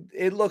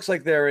it looks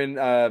like they're in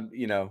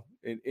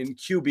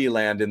QB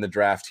land in the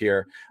draft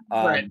here.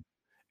 Right.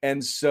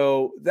 And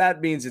so that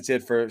means it's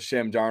it for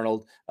Sam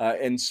Darnold.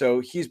 And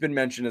so he's been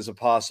mentioned as a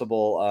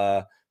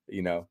possible,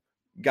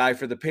 guy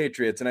for the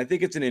Patriots. And I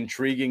think it's an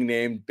intriguing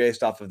name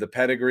based off of the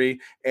pedigree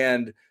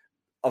and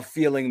a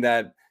feeling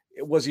that,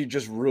 was he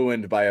just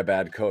ruined by a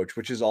bad coach,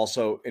 which is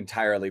also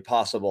entirely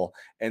possible.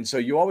 And so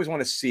you always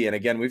want to see, and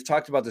again, we've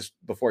talked about this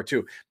before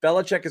too,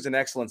 Belichick is an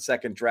excellent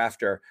second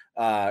drafter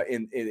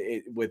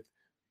with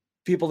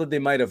people that they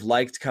might have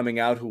liked coming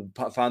out who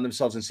found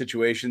themselves in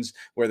situations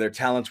where their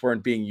talents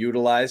weren't being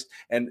utilized.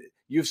 And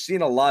you've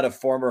seen a lot of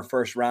former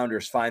first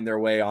rounders find their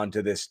way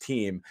onto this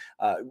team.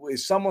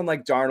 Is someone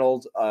like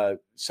Darnold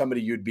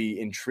somebody you'd be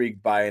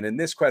intrigued by? And in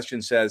this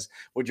question says,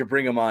 would you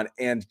bring him on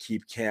and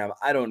keep Cam?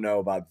 I don't know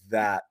about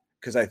that,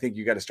 because I think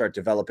you got to start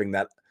developing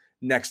that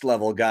next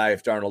level guy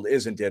if Darnold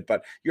isn't it.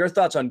 But your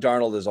thoughts on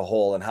Darnold as a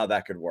whole and how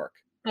that could work?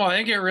 Well, I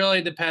think it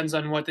really depends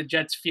on what the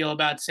Jets feel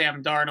about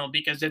Sam Darnold,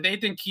 because if they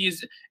think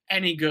he's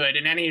any good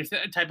and any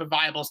type of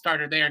viable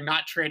starter, they are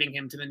not trading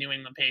him to the New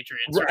England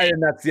Patriots. Right,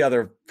 and that's the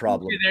other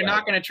problem. They're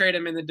not going to trade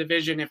him in the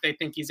division if they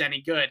think he's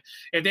any good.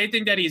 If they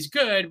think that he's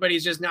good, but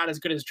he's just not as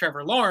good as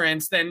Trevor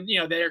Lawrence, then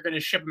they're going to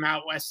ship him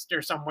out west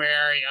or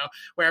somewhere,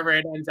 wherever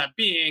it ends up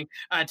being,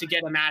 to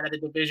get him out of the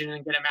division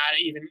and get him out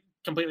even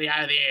completely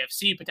out of the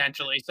AFC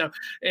potentially. So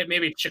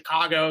maybe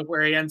Chicago,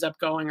 where he ends up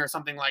going, or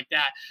something like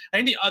that. I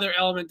think the other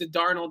element to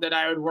Darnold that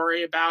I would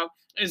worry about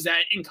is that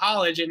in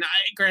college, and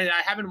granted,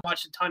 I haven't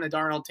watched a ton of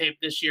Darnold tape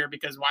this year,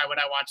 because why would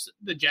I watch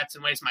the Jets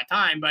and waste my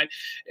time? But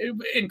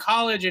in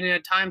college and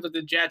at times with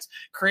the Jets,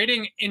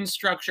 creating in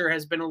structure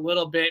has been a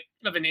little bit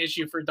of an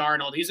issue for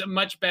Darnold. He's a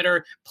much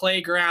better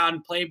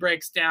playground, play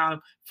breaks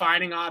down,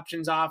 finding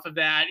options off of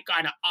that,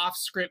 kind of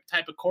off-script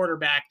type of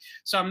quarterback.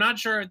 So I'm not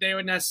sure if they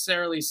would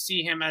necessarily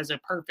see him as a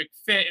perfect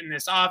fit in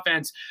this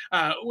offense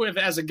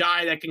as a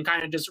guy that can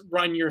kind of just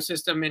run your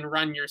system and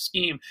run your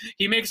scheme.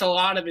 He makes a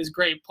lot of his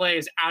great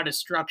plays out of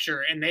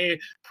structure, and they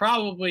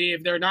probably,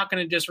 if they're not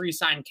going to just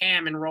re-sign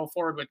Cam and roll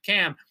forward with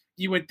Cam,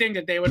 you would think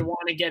that they would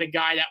want to get a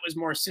guy that was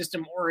more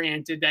system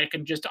oriented, that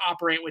can just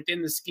operate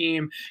within the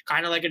scheme,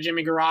 kind of like a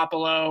Jimmy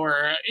Garoppolo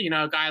or,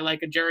 a guy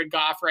like a Jared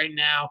Goff right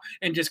now,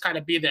 and just kind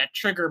of be that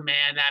trigger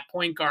man, that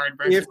point guard.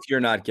 If you're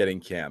not getting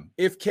Cam,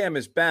 if Cam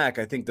is back,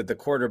 I think that the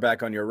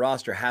quarterback on your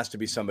roster has to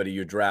be somebody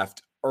you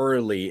draft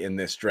early in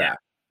this draft.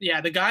 Yeah,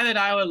 the guy that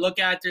I would look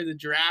at through the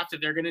draft,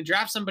 if they're going to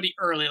draft somebody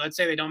early, let's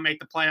say they don't make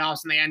the playoffs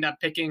and they end up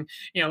picking,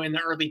 in the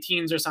early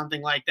teens or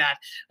something like that.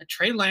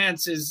 Trey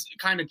Lance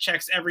kind of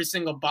checks every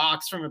single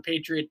box from a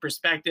Patriot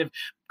perspective.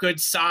 Good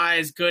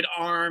size, good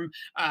arm,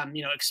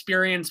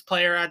 experienced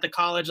player at the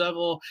college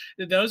level.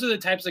 Those are the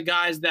types of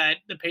guys that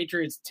the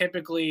Patriots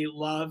typically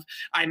love.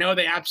 I know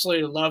they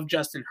absolutely love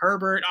Justin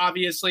Herbert,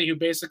 obviously, who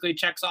basically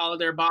checks all of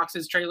their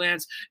boxes. Trey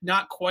Lance,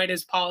 not quite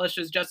as polished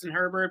as Justin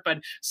Herbert, but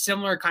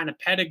similar kind of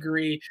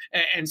pedigree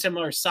and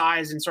similar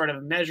size and sort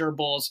of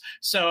measurables.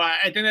 So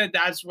I think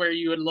that's where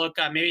you would look.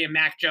 Maybe a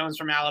Mac Jones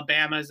from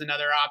Alabama is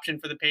another option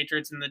for the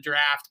Patriots in the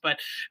draft. But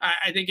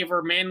I think if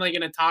we're mainly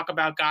going to talk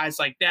about guys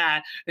like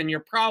that, then you're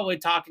probably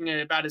talking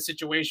about a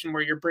situation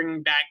where you're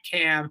bringing back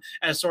Cam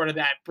as sort of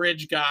that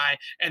bridge guy,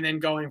 and then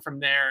going from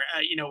there,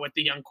 with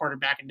the young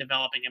quarterback and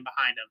developing him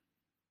behind him.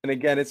 And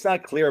again, it's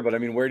not clear, but I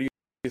mean, where do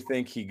you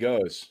think he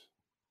goes,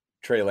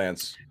 Trey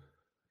Lance?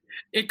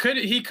 He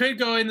could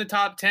go in the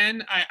top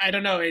 10. I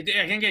don't know. I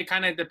think it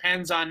kind of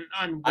depends on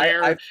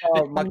where. I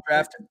saw mock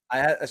draft.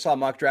 I saw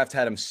mock draft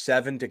had him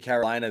 7 to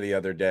Carolina the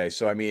other day.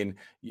 So I mean,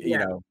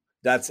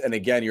 and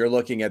again, you're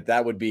looking at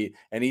that would be,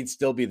 and he'd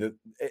still be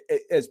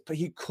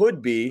he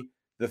could be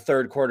the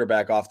third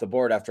quarterback off the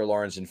board after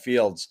Lawrence and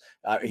Fields.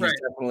 He's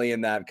definitely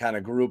in that kind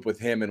of group with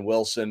him and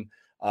Wilson.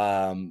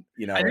 I think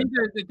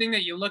the thing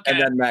that you look at,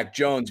 and then Mac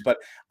Jones. But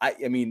I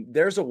mean,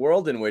 there's a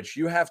world in which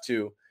you have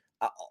to.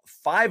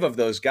 5 of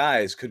those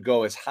guys could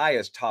go as high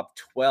as top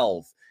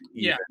 12,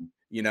 even,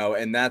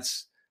 and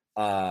that's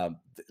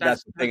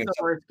That's the thing. That's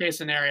the worst case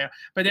scenario.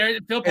 But there,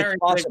 Phil Perry did a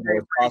Possible. great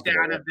It's possible,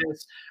 breakdown yeah. of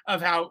this,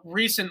 of how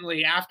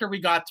recently, after we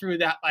got through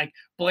that like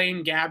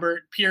Blaine Gabbert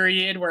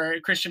period where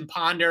Christian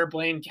Ponder,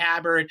 Blaine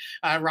Gabbert,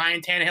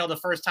 Ryan Tannehill the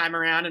first time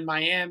around in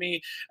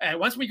Miami,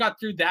 once we got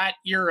through that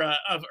era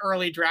of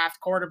early draft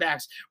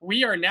quarterbacks,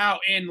 we are now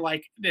in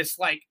like this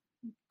like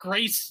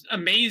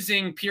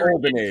amazing period.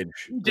 Golden age,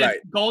 right?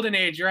 Golden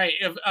age, right?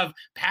 Of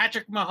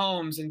Patrick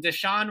Mahomes and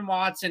Deshaun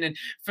Watson, and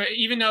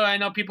even though I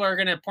know people are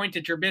going to point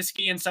to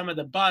Trubisky and some of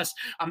the bust,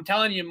 I'm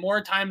telling you,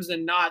 more times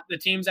than not, the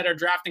teams that are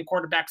drafting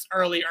quarterbacks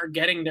early are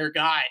getting their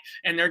guy,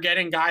 and they're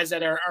getting guys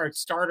that are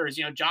starters.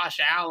 You know, Josh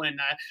Allen,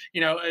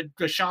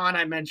 Deshaun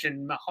I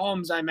mentioned,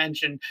 Mahomes I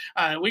mentioned.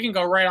 We can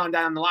go right on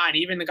down the line.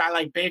 Even the guy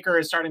like Baker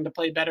is starting to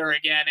play better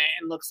again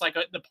and looks like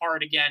the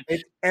part again.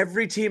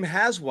 Every team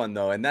has one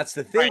though, and that's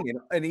the thing.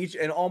 Right.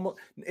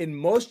 In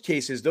most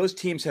cases, those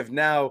teams have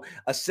now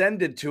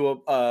ascended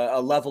to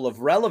a level of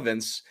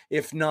relevance,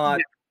 if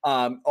not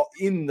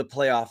in the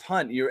playoff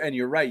hunt.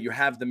 You're right. You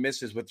have the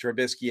misses with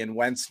Trubisky and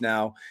Wentz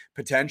now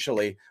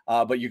potentially,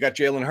 but you got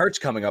Jalen Hurts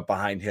coming up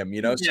behind him.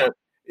 So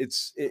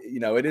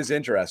it is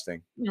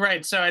interesting.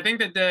 Right. So I think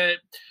that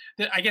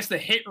I guess the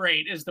hit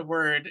rate is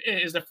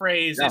the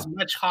phrase is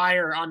much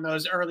higher on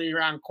those early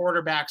round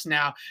quarterbacks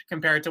now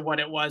compared to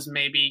what it was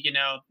maybe,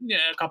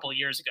 a couple of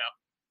years ago.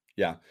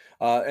 Yeah.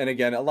 And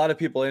again, a lot of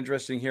people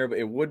interesting here, but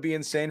it would be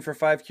insane for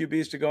 5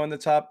 QBs to go in the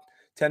top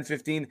 10,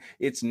 15.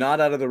 It's not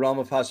out of the realm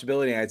of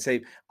possibility. I'd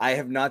say I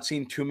have not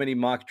seen too many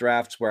mock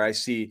drafts where I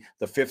see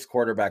the 5th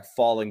quarterback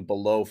falling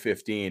below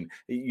 15.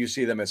 You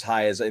see them as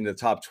high as in the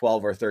top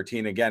 12 or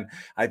 13. Again,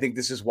 I think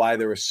this is why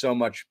there was so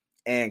much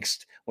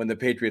angst when the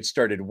Patriots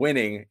started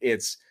winning.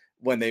 It's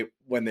when they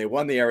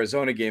won the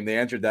Arizona game, they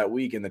entered that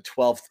week in the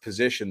 12th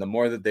position. The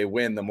more that they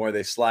win, the more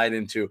they slide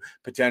into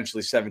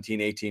potentially 17,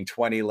 18,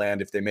 20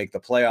 land if they make the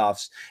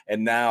playoffs.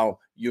 And now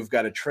you've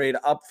got to trade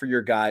up for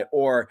your guy,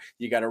 or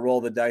you got to roll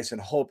the dice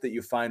and hope that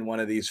you find one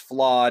of these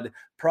flawed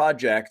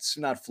projects,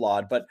 not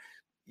flawed, but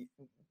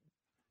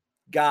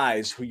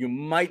guys who you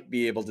might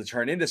be able to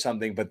turn into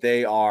something, but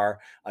they are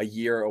a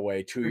year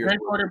away, 2 years. Great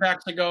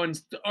quarterbacks are going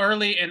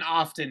early and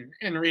often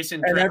in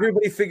recent and drafts.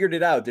 Everybody figured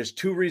it out. There's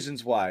 2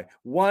 reasons why.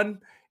 One,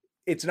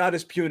 it's not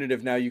as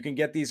punitive now. You can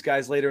get these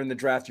guys later in the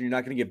draft, and you're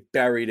not going to get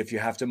buried if you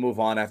have to move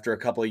on after a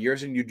couple of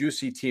years. And you do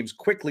see teams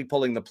quickly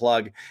pulling the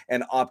plug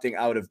and opting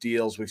out of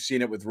deals. We've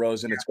seen it with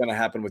Rosen. It's going to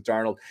happen with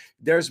Darnold.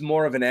 There's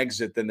more of an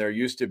exit than there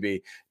used to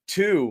be.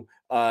 2,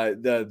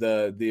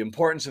 the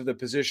importance of the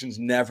position's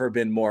never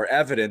been more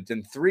evident.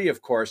 And 3,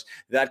 of course,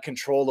 that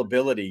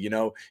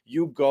controllability.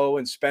 You go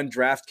and spend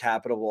draft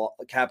capital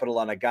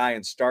on a guy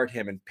and start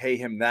him and pay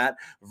him that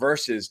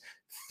versus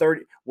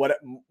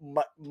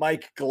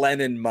Mike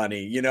Glennon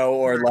money,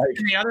 or like.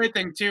 And the other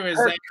thing too is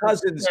Kirk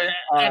Cousins,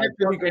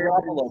 Jimmy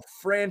Garoppolo,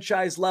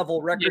 franchise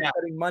level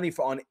record-setting money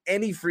on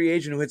any free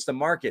agent who hits the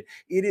market.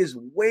 It is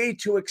way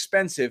too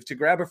expensive to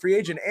grab a free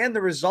agent, and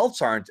the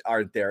results aren't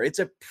there. It's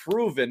a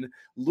proven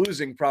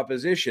losing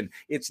proposition.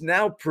 It's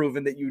now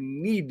proven that you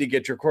need to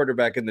get your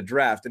quarterback in the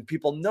draft, and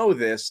people know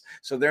this,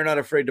 so they're not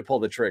afraid to pull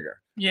the trigger.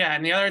 Yeah,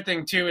 and the other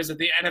thing too is that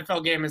the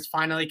NFL game is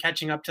finally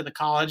catching up to the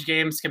college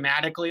game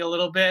schematically a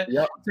little bit.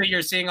 Yep. So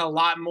you're seeing a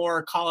lot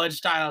more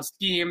college-style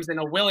schemes and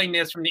a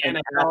willingness from the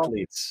NFL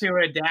to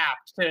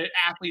adapt to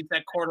athletes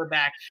at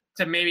quarterback,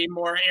 to maybe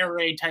more air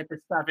raid type of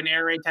stuff and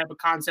air raid type of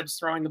concepts,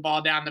 throwing the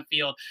ball down the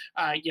field,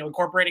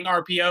 incorporating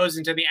RPOs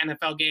into the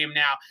NFL game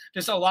now.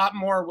 Just a lot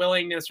more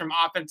willingness from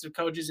offensive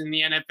coaches in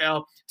the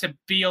NFL to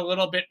be a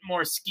little bit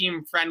more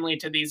scheme-friendly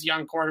to these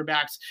young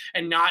quarterbacks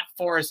and not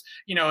force,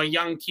 a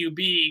young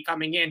QB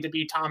coming in to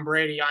be Tom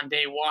Brady on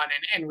day one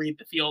and read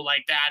the field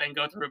like that and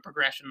go through a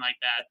progression like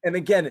that. And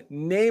again,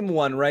 name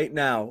one right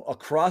now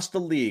across the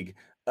league,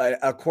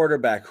 a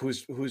quarterback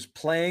who's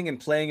playing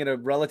at a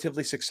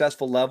relatively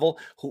successful level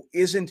who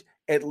isn't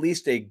at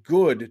least a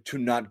good to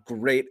not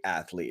great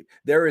athlete.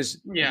 There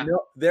is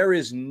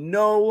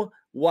no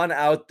one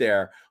out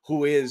there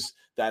who is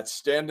that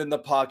stand in the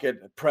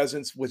pocket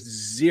presence with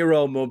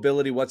zero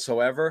mobility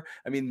whatsoever.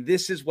 I mean,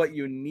 this is what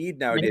you need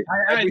nowadays.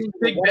 I think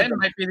Big Ben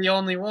might be the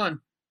only one.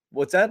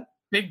 What's that?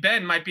 Big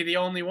Ben might be the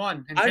only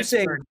one. I'm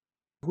saying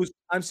who's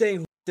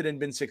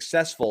been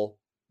successful.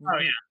 Oh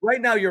yeah.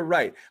 Right now, you're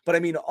right, but I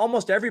mean,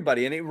 almost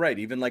everybody, and right,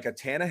 even like a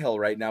Tannehill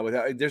right now.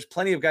 There's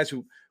plenty of guys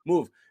who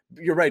move.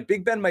 You're right.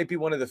 Big Ben might be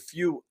one of the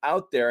few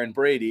out there, and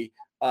Brady,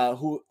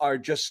 who are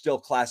just still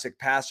classic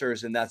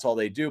passers, and that's all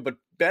they do. But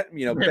Ben,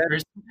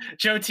 Rivers.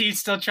 Joe T's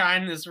still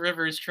trying this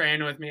Rivers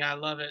train with me. I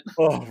love it.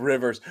 Oh,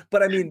 Rivers.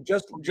 But I mean,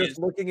 just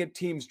looking at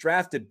teams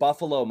drafted,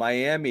 Buffalo,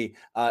 Miami,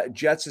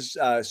 Jets is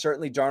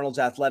certainly Darnold's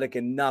athletic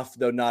enough,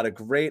 though not a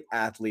great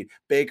athlete.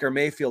 Baker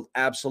Mayfield,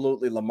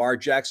 absolutely. Lamar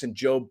Jackson,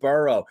 Joe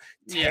Burrow,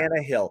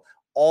 Tannehill.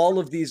 All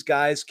of these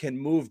guys can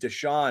move.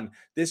 Deshaun.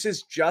 This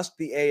is just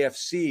the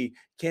AFC.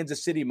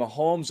 Kansas City,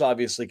 Mahomes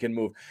obviously can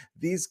move.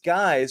 These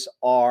guys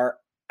are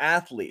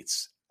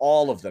athletes,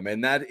 all of them,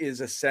 and that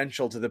is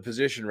essential to the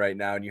position right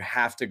now. And you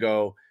have to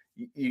go.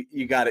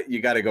 You got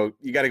to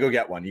go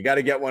get one. You got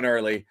to get one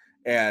early,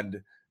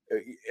 and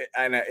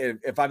and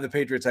if I'm the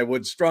Patriots, I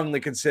would strongly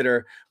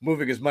consider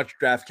moving as much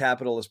draft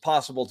capital as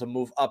possible to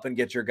move up and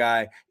get your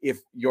guy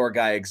if your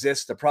guy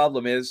exists. The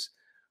problem is,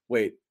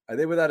 wait, are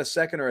they without a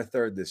second or a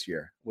third this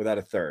year? Without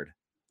a third.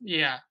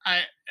 Yeah,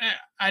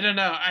 I don't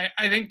know.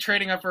 I think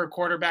trading up for a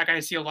quarterback, I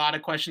see a lot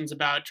of questions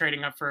about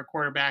trading up for a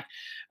quarterback.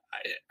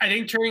 I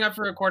think trading up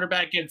for a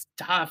quarterback gets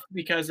tough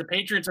because the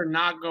Patriots are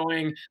not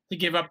going to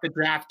give up the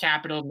draft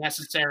capital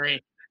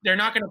necessary. They're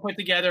not going to put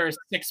together a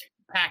six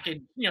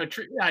package,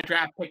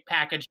 draft pick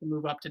package to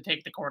move up to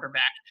take the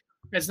quarterback.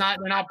 It's not.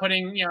 They're not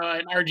putting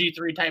an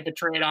RG3 type of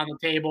trade on the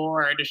table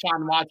or a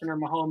Deshaun Watson or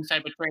Mahomes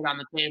type of trade on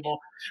the table.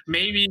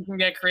 Maybe you can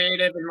get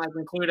creative and like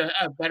include a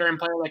veteran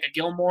player like a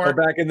Gilmore. Or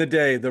back in the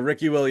day, the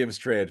Ricky Williams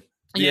trade,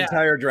 the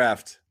entire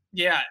draft.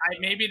 Yeah,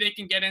 maybe they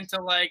can get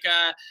into like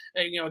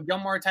a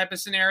Gilmore type of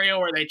scenario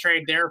where they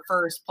trade their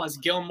first plus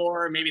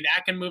Gilmore. Maybe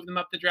that can move them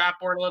up the draft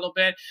board a little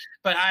bit.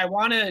 But I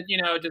want to, just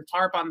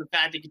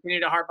continue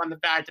to harp on the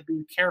fact to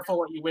be careful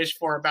what you wish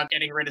for about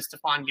getting rid of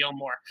Stephon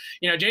Gilmore.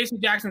 J.C.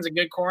 Jackson's a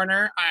good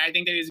corner. I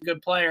think that he's a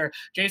good player.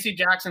 J.C.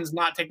 Jackson's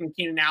not taking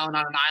Keenan Allen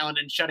on an island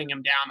and shutting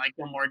him down like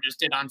Gilmore just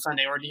did on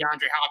Sunday, or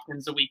DeAndre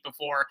Hopkins the week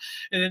before.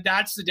 And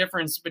that's the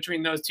difference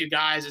between those two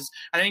guys. Is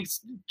I think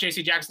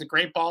J.C. Jackson's a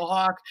great ball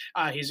hawk.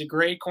 He's a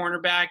great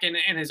cornerback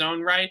in his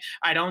own right.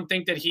 I don't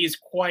think that he's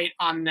quite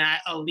on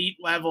that elite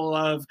level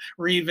of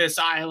Revis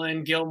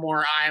Island,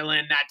 Gilmore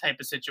Island, that type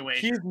of situation.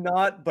 He's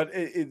not, but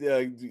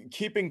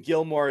keeping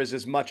Gilmore is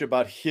as much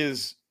about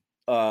his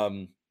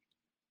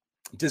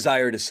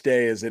desire to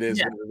stay as it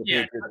is.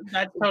 Yeah,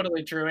 that's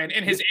totally true. And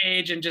his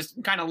age and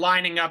just kind of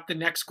lining up the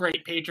next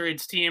great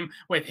Patriots team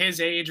with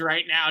his age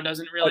right now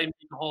doesn't really make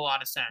a whole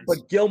lot of sense.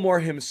 But Gilmore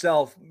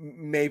himself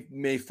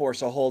may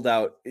force a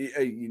holdout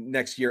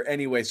next year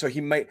anyway. So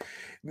he might,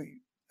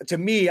 to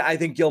me, I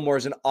think Gilmore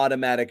is an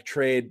automatic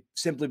trade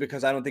simply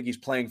because I don't think he's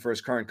playing for his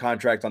current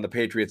contract on the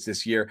Patriots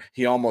this year.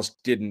 He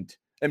almost didn't.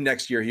 And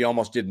next year, he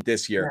almost didn't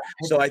this year.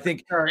 Yeah, so I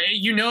think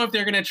if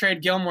they're going to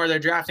trade Gilmore, they're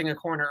drafting a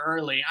corner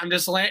early. I'm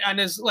just warning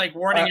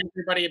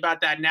everybody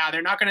about that now.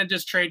 They're not going to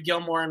just trade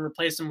Gilmore and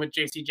replace him with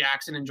J.C.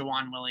 Jackson and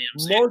Jawan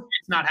Williams.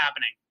 It's not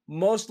happening.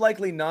 Most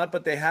likely not,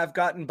 but they have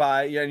gotten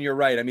by. Yeah, and you're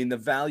right. I mean, the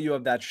value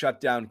of that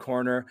shutdown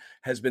corner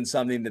has been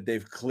something that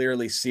they've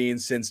clearly seen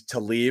since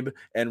Talib,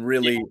 and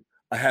really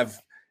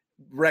have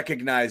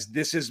recognized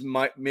this is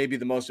maybe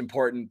the most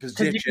important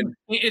position.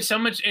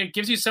 It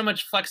gives you so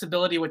much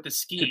flexibility with the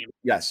scheme.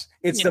 Yes.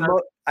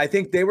 I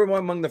think they were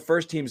among the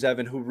first teams,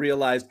 Evan, who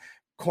realized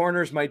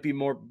corners might be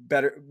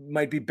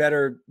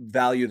better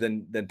value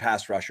than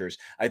pass rushers.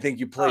 I think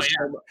you play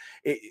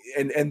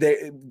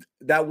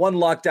that one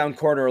lockdown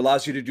corner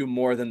allows you to do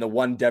more than the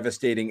one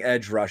devastating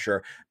edge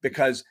rusher,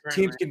 because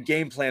teams can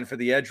game plan for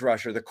the edge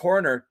rusher. The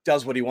corner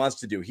does what he wants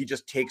to do. He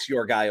just takes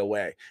your guy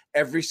away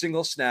every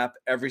single snap,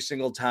 every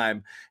single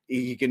time.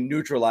 He can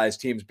neutralize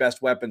teams'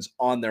 best weapons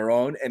on their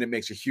own, and it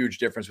makes a huge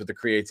difference with the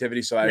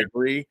creativity. So I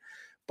agree.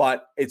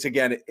 But it's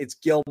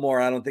Gilmore.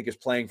 I don't think is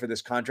playing for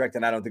this contract,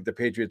 and I don't think the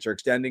Patriots are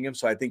extending him.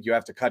 So I think you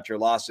have to cut your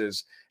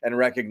losses and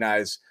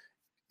recognize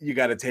you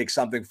got to take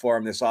something for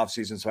him this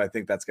offseason. So I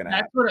think that's going to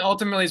happen. That's what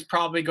ultimately is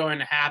probably going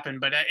to happen.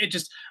 But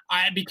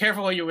be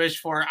careful what you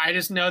wish for. I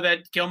just know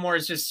that Gilmore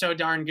is just so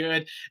darn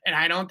good. And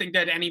I don't think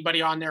that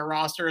anybody on their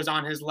roster is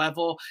on his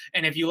level.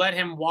 And if you let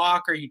him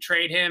walk or you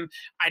trade him,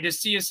 I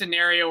just see a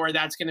scenario where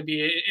that's going to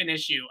be an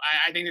issue.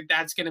 I think that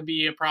that's going to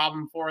be a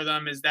problem for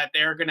them, is that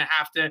they're going to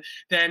have to,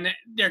 then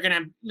they're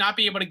going to not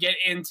be able to get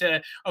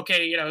into,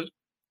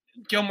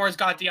 Gilmore's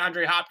got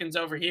DeAndre Hopkins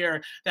over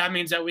here. That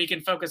means that we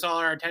can focus all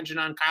our attention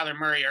on Kyler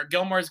Murray, or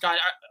Gilmore's got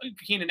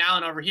Keenan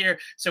Allen over here,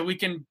 so we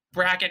can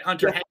bracket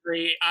Hunter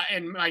Henry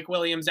and Mike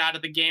Williams out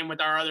of the game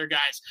with our other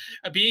guys.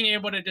 Being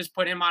able to just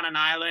put him on an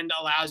island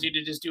allows you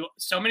to just do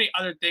so many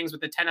other things with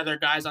the 10 other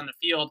guys on the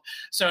field.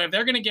 So if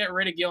they're going to get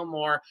rid of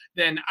Gilmore,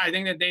 then I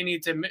think that they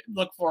need to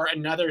look for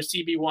another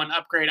CB1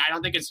 upgrade. I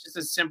don't think it's just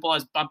as simple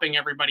as bumping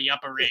everybody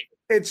up a ring.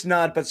 It's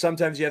not, but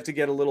sometimes you have to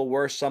get a little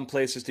worse, some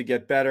places to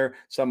get better.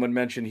 Someone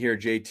mentioned here,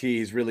 JT,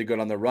 he's really good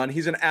on the run.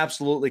 He's an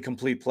absolutely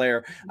complete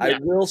player. Yeah. I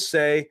will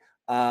say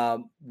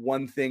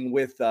one thing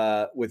with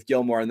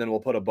Gilmore, and then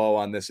we'll put a bow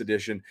on this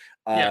edition,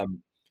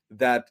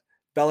 that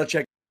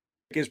Belichick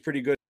is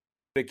pretty good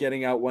at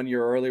getting out 1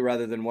 year early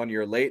rather than 1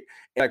 year late.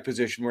 Back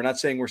position. We're not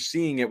saying we're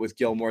seeing it with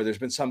Gilmore. There's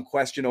been some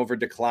question over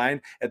decline.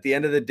 At the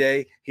end of the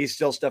day, he's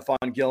still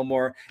Stephon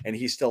Gilmore, and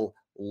he's still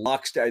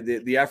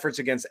the efforts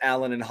against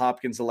Allen and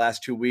Hopkins the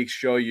last 2 weeks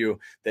show you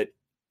that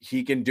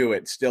he can do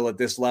it still at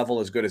this level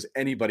as good as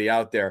anybody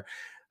out there.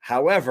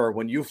 However,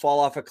 when you fall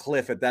off a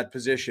cliff at that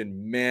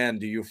position, man,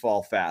 do you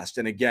fall fast.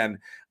 And again,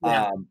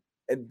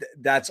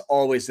 that's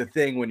always the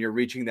thing when you're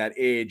reaching that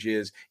age,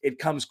 is it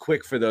comes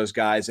quick for those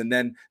guys. And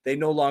then they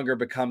no longer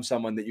become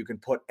someone that you can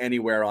put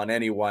anywhere on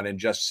anyone and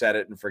just set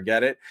it and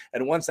forget it.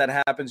 And once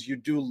that happens, you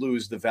do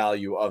lose the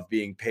value of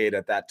being paid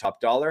at that top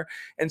dollar.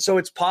 And so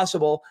it's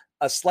possible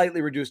a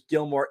slightly reduced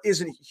Gilmore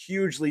isn't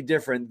hugely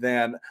different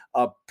than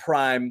a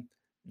prime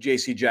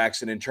JC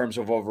Jackson in terms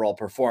of overall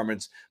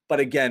performance. But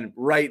again,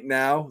 right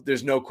now,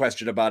 there's no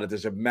question about it.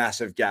 There's a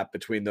massive gap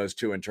between those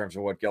two in terms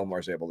of what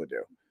Gilmore's able to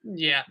do.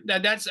 Yeah, I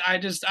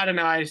don't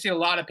know. I see a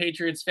lot of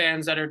Patriots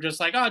fans that are just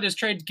like, oh, just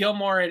trade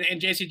Gilmore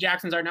and JC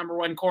Jackson's our number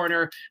one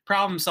corner,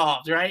 problem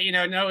solved, right?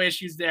 No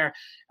issues there.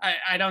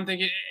 I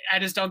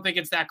just don't think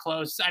it's that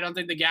close. I don't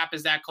think the gap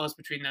is that close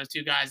between those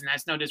two guys, and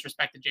that's no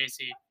disrespect to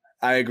JC.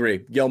 I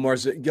agree.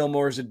 Gilmore's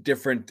a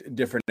different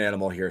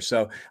animal here.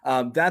 So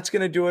that's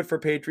going to do it for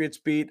Patriots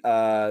Beat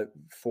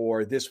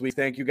for this week.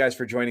 Thank you guys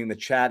for joining the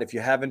chat. If you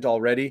haven't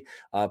already,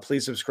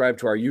 please subscribe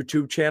to our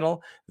YouTube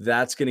channel.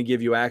 That's going to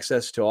give you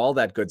access to all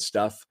that good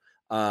stuff.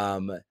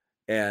 And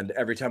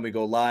every time we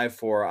go live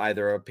for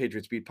either a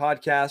Patriots Beat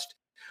podcast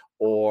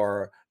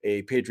or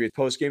a Patriots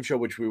post-game show,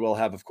 which we will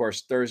have, of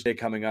course, Thursday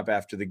coming up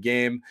after the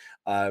game,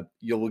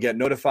 you will get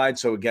notified.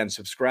 So again,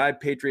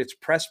 subscribe, Patriots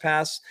Press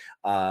Pass.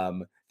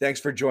 Thanks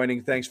for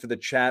joining. Thanks for the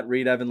chat.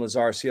 Read Evan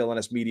Lazar,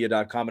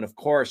 clnsmedia.com. And of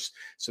course,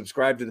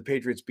 subscribe to the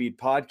Patriots Beat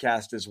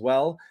podcast as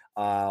well.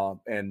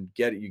 And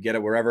you get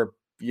it wherever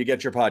you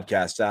get your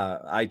podcasts,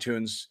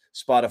 iTunes,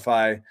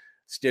 Spotify,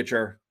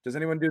 Stitcher. Does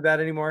anyone do that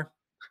anymore?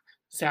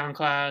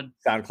 SoundCloud.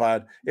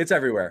 It's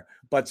everywhere.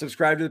 But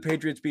subscribe to the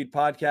Patriots Beat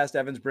podcast.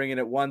 Evan's bringing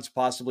it once,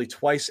 possibly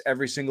twice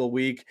every single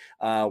week.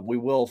 We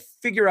will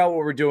figure out what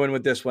we're doing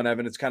with this one,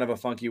 Evan. It's kind of a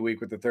funky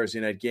week with the Thursday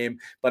night game,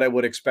 but I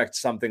would expect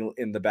something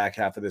in the back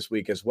half of this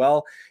week as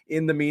well.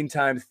 In the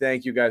meantime,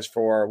 thank you guys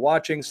for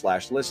watching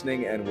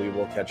 /listening, and we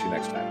will catch you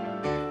next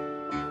time.